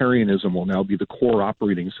authoritarianism will now be the core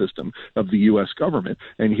operating system of the U.S. government.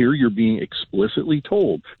 And here you're being explicitly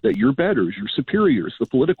told that your betters, your superiors, the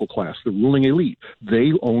political class, the ruling elite,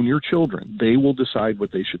 they own your children. They will decide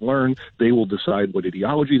what they should learn. They will decide what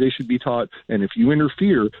ideology they should be taught. And if you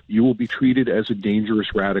interfere, you will be treated as a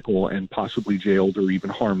dangerous radical and possibly jailed or even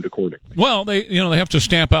harmed accordingly. Well, they have to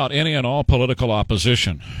stamp out any and all political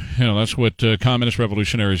opposition. That's what communist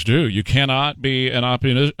revolutionaries do. You cannot be an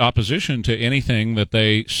opposition to anything that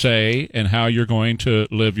they say and how you're going to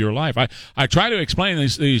live your life. I try to explain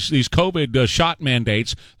these COVID shot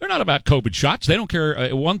mandates. They're not about COVID shots. They don't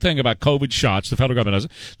care one thing about COVID shots. The federal government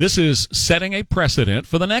doesn't. This is setting a precedent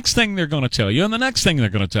for the next thing they're going to tell you, and the next thing they're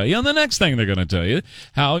going to tell you, and the next thing they're going to tell you,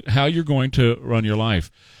 how you're going to run your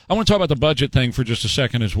life. I want to talk about the budget thing for just a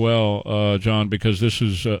second as well, John, because this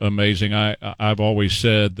is amazing. I've always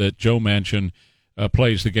said that Joe Manchin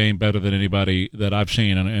plays the game better than anybody that I've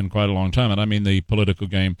seen in quite a long time, and I mean the political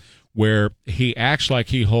game, where he acts like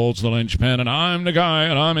he holds the linchpin and I'm the guy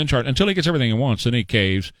and I'm in charge until he gets everything he wants, and he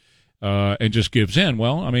caves and just gives in.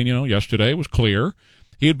 Well, I mean, yesterday was clear.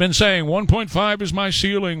 He had been saying 1.5 is my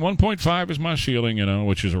ceiling, 1.5 is my ceiling,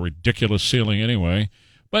 which is a ridiculous ceiling anyway.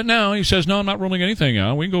 But now he says, no, I'm not ruling anything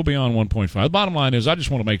out. We can go beyond 1.5. The bottom line is I just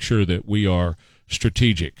want to make sure that we are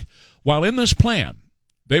strategic. While in this plan,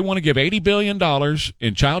 they want to give $80 billion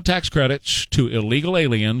in child tax credits to illegal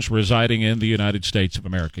aliens residing in the United States of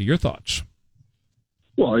America. Your thoughts?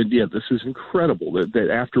 Well, yeah, this is incredible that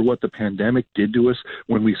after what the pandemic did to us,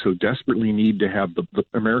 when we so desperately need to have the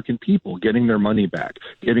American people getting their money back,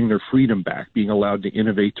 getting their freedom back, being allowed to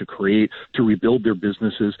innovate, to create, to rebuild their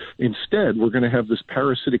businesses, instead we're going to have this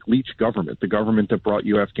parasitic leech government, the government that brought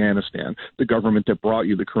you Afghanistan, the government that brought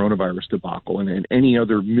you the coronavirus debacle, and any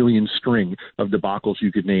other million string of debacles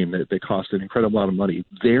you could name that cost an incredible amount of money.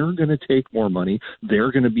 They're going to take more money.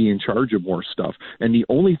 They're going to be in charge of more stuff. And the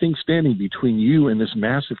only thing standing between you and this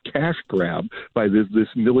massive cash grab by this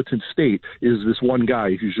militant state is this one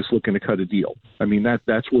guy who's just looking to cut a deal. I mean,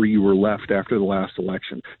 that's where you were left after the last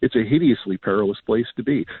election. It's a hideously perilous place to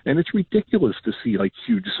be. And it's ridiculous to see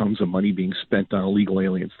huge sums of money being spent on illegal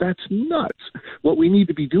aliens. That's nuts. What we need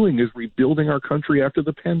to be doing is rebuilding our country after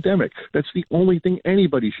the pandemic. That's the only thing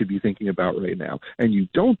anybody should be thinking about right now. And you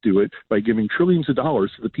don't do it by giving trillions of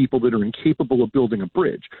dollars to the people that are incapable of building a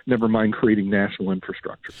bridge, never mind creating national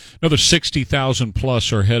infrastructure. Another 60,000 plus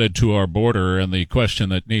are headed to our border, and the question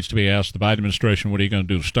that needs to be asked the Biden administration, what are you going to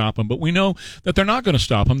do to stop them? But we know that they're not going to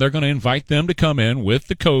stop them. They're going to invite them to come in with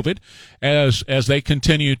the COVID as they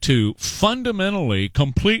continue to fundamentally,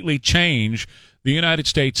 completely change the United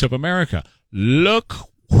States of America. Look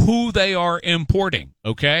who they are importing,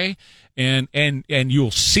 okay? And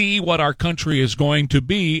you'll see what our country is going to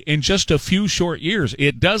be in just a few short years.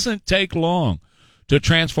 It doesn't take long to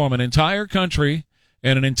transform an entire country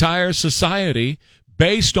and an entire society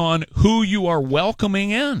based on who you are welcoming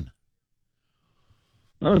in.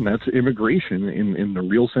 Oh, and that's immigration in the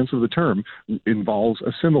real sense of the term, involves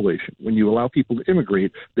assimilation. When you allow people to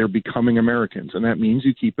immigrate, they're becoming Americans, and that means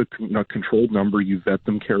you keep a controlled number, you vet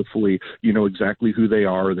them carefully, you know exactly who they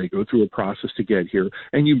are, they go through a process to get here,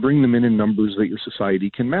 and you bring them in numbers that your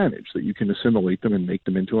society can manage, that you can assimilate them and make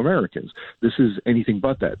them into Americans. This is anything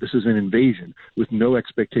but that. This is an invasion with no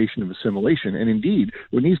expectation of assimilation, and indeed,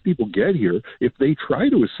 when these people get here, if they try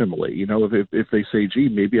to assimilate, if they say, gee,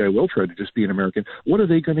 maybe I will try to just be an American, what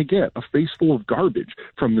are they going to get? A face full of garbage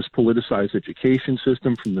from this politicized education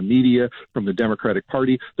system, from the media, from the Democratic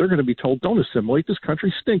Party. They're going to be told, don't assimilate. This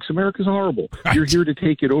country stinks. America's horrible. Right. You're here to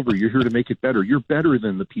take it over. You're here to make it better. You're better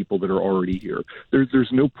than the people that are already here. There's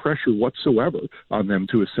no pressure whatsoever on them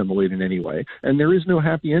to assimilate in any way. And there is no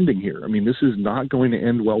happy ending here. I mean, this is not going to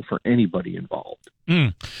end well for anybody involved.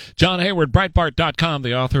 John Hayward, Breitbart.com,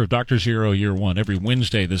 the author of Dr. Zero Year One, every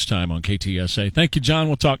Wednesday this time on KTSA. Thank you, John.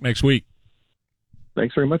 We'll talk next week.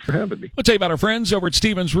 Thanks very much for having me. I'll tell you about our friends over at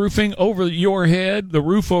Stevens Roofing. Over your head, the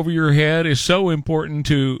roof over your head is so important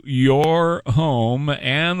to your home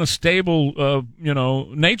and the stable,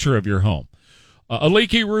 nature of your home. A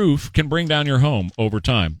leaky roof can bring down your home over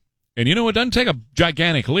time. And, it doesn't take a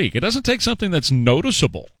gigantic leak. It doesn't take something that's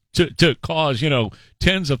noticeable to cause,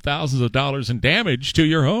 tens of thousands of dollars in damage to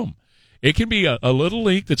your home. It can be a little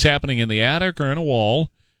leak that's happening in the attic or in a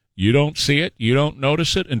wall. You don't see it, you don't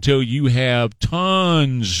notice it until you have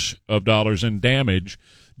tons of dollars in damage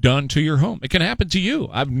done to your home. It can happen to you.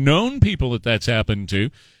 I've known people that's happened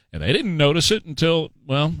to, and they didn't notice it until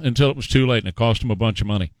it was too late and it cost them a bunch of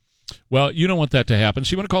money. Well, you don't want that to happen,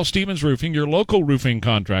 so you want to call Stevens Roofing, your local roofing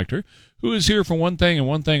contractor, who is here for one thing and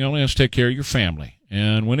one thing only, has to take care of your family.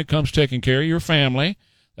 And when it comes to taking care of your family,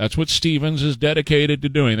 that's what Stevens is dedicated to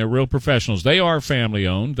doing. They're real professionals. They are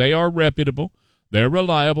family-owned. They are reputable. They're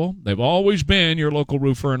reliable. They've always been your local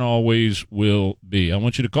roofer and always will be. I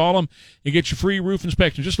want you to call them and get your free roof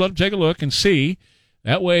inspection. Just let them take a look and see.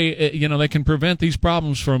 That way, they can prevent these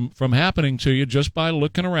problems from happening to you just by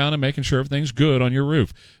looking around and making sure everything's good on your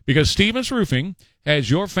roof. Because Stevens Roofing has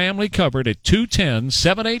your family covered at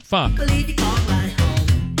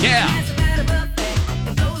 210-785. Yeah.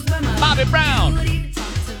 Bobby Brown.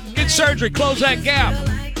 Get surgery. Close that gap.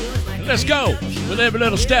 Let's go with every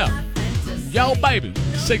little step. Yo, baby.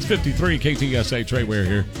 653 KTSA. Trey Ware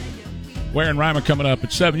here. Ware and Reimer coming up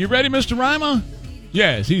at 7. You ready, Mr. Reimer?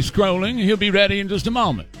 Yes, he's scrolling. He'll be ready in just a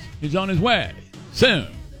moment. He's on his way. Soon.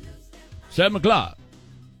 7 o'clock.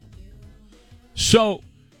 So,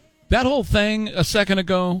 that whole thing a second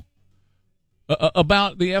ago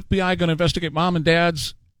about the FBI going to investigate mom and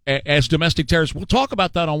dads as domestic terrorists, we'll talk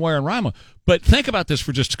about that on Ware and Reimer. But think about this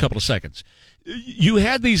for just a couple of seconds. You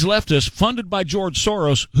had these leftists funded by George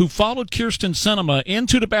Soros who followed Kirsten Sinema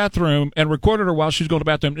into the bathroom and recorded her while she was going to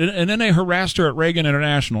the bathroom, and then they harassed her at Reagan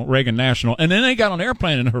National, and then they got on an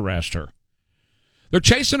airplane and harassed her. They're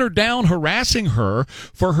chasing her down, harassing her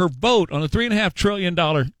for her vote on a $3.5 trillion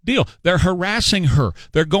deal. They're harassing her.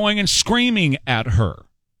 They're going and screaming at her.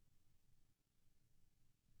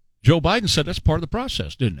 Joe Biden said that's part of the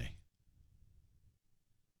process, didn't he?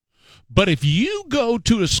 But if you go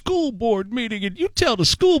to a school board meeting and you tell the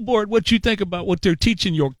school board what you think about what they're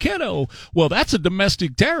teaching your kiddo, well, that's a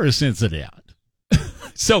domestic terrorist incident.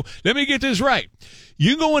 So let me get this right.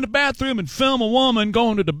 You go in the bathroom and film a woman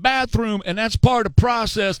going to the bathroom, and that's part of the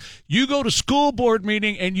process. You go to school board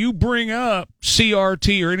meeting and you bring up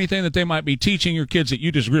CRT or anything that they might be teaching your kids that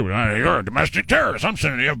you disagree with. Hey, you're a domestic terrorist. I'm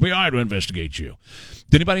sending the FBI to investigate you.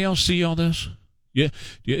 Did anybody else see all this? Yeah.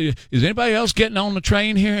 Is anybody else getting on the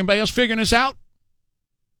train here? Anybody else figuring this out?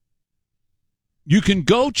 You can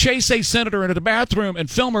go chase a senator into the bathroom and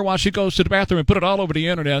film her while she goes to the bathroom and put it all over the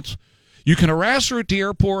internet. You can harass her at the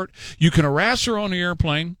airport. You can harass her on the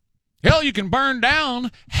airplane. Hell, you can burn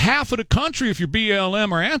down half of the country if you're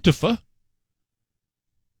BLM or Antifa.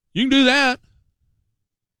 You can do that.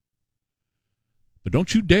 But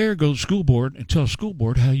don't you dare go to school board and tell school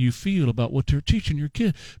board how you feel about what they're teaching your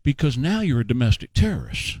kid, because now you're a domestic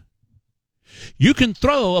terrorist. You can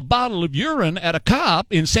throw a bottle of urine at a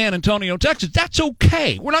cop in San Antonio, Texas. That's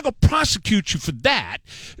okay. We're not going to prosecute you for that,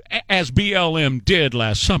 as BLM did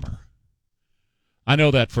last summer. I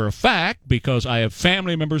know that for a fact because I have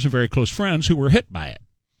family members and very close friends who were hit by it.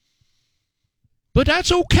 But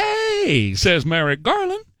that's okay, says Merrick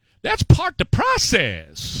Garland. That's part of the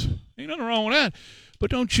process. Ain't nothing wrong with that.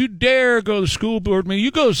 But don't you dare go to the school board meeting.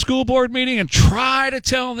 You go to the school board meeting and try to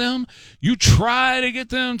tell them, you try to get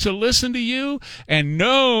them to listen to you, and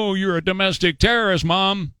know you're a domestic terrorist,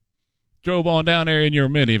 Mom. Drove on down there in your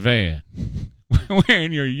minivan,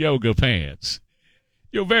 wearing your yoga pants,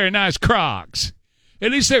 your very nice Crocs. At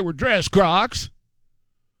least they were dress Crocs.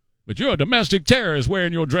 But you're a domestic terrorist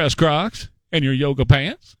wearing your dress Crocs and your yoga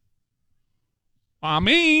pants. I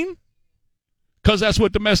mean, because that's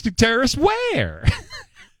what domestic terrorists wear.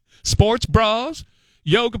 Sports bras,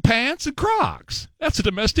 yoga pants, and Crocs. That's a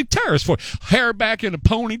domestic terrorist for. Hair back in a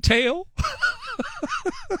ponytail.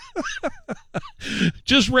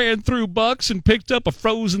 Just ran through Bucks and picked up a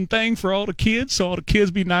frozen thing for all the kids so all the kids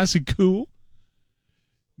be nice and cool.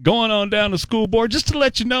 Going on down to school board just to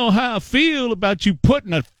let you know how I feel about you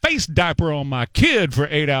putting a face diaper on my kid for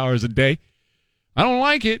 8 hours a day. I don't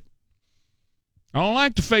like it. I don't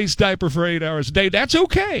like the face diaper for 8 hours a day. That's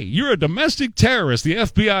okay. You're a domestic terrorist. The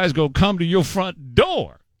FBI is going to come to your front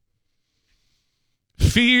door.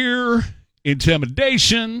 Fear,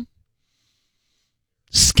 intimidation,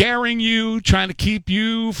 scaring you, trying to keep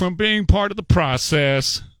you from being part of the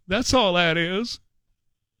process. That's all that is.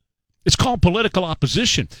 It's called political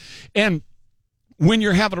opposition. And when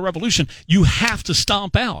you're having a revolution, you have to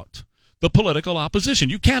stomp out the political opposition.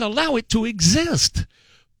 You can't allow it to exist.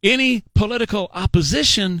 Any political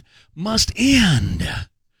opposition must end.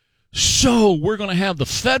 So we're going to have the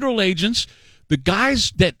federal agents, the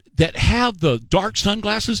guys that have the dark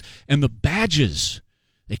sunglasses and the badges.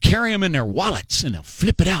 They carry them in their wallets, and they'll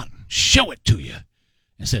flip it out and show it to you.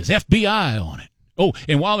 It says FBI on it. Oh,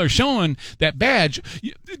 and while they're showing that badge,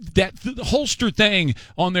 that holster thing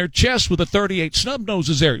on their chest with a .38 snub nose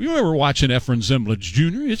is there. You remember watching Efren Zimbalist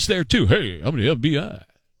Jr.? It's there, too. Hey, I'm the FBI.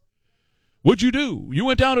 What'd you do? You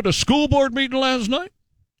went down to the school board meeting last night?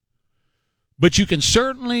 But you can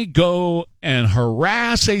certainly go and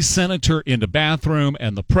harass a senator in the bathroom,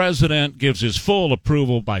 and the president gives his full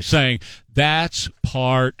approval by saying that's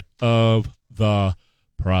part of the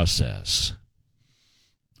process.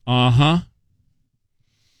 Uh-huh.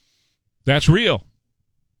 That's real.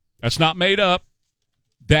 That's not made up.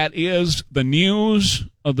 that is the news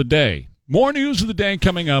of the day. More news of the day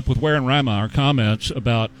coming up with Ware and Rima, our comments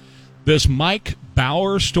about this Mike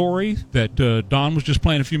Bauer story that Don was just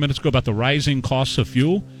playing a few minutes ago about the rising costs of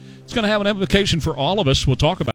fuel. It's going to have an implication for all of us. We'll talk about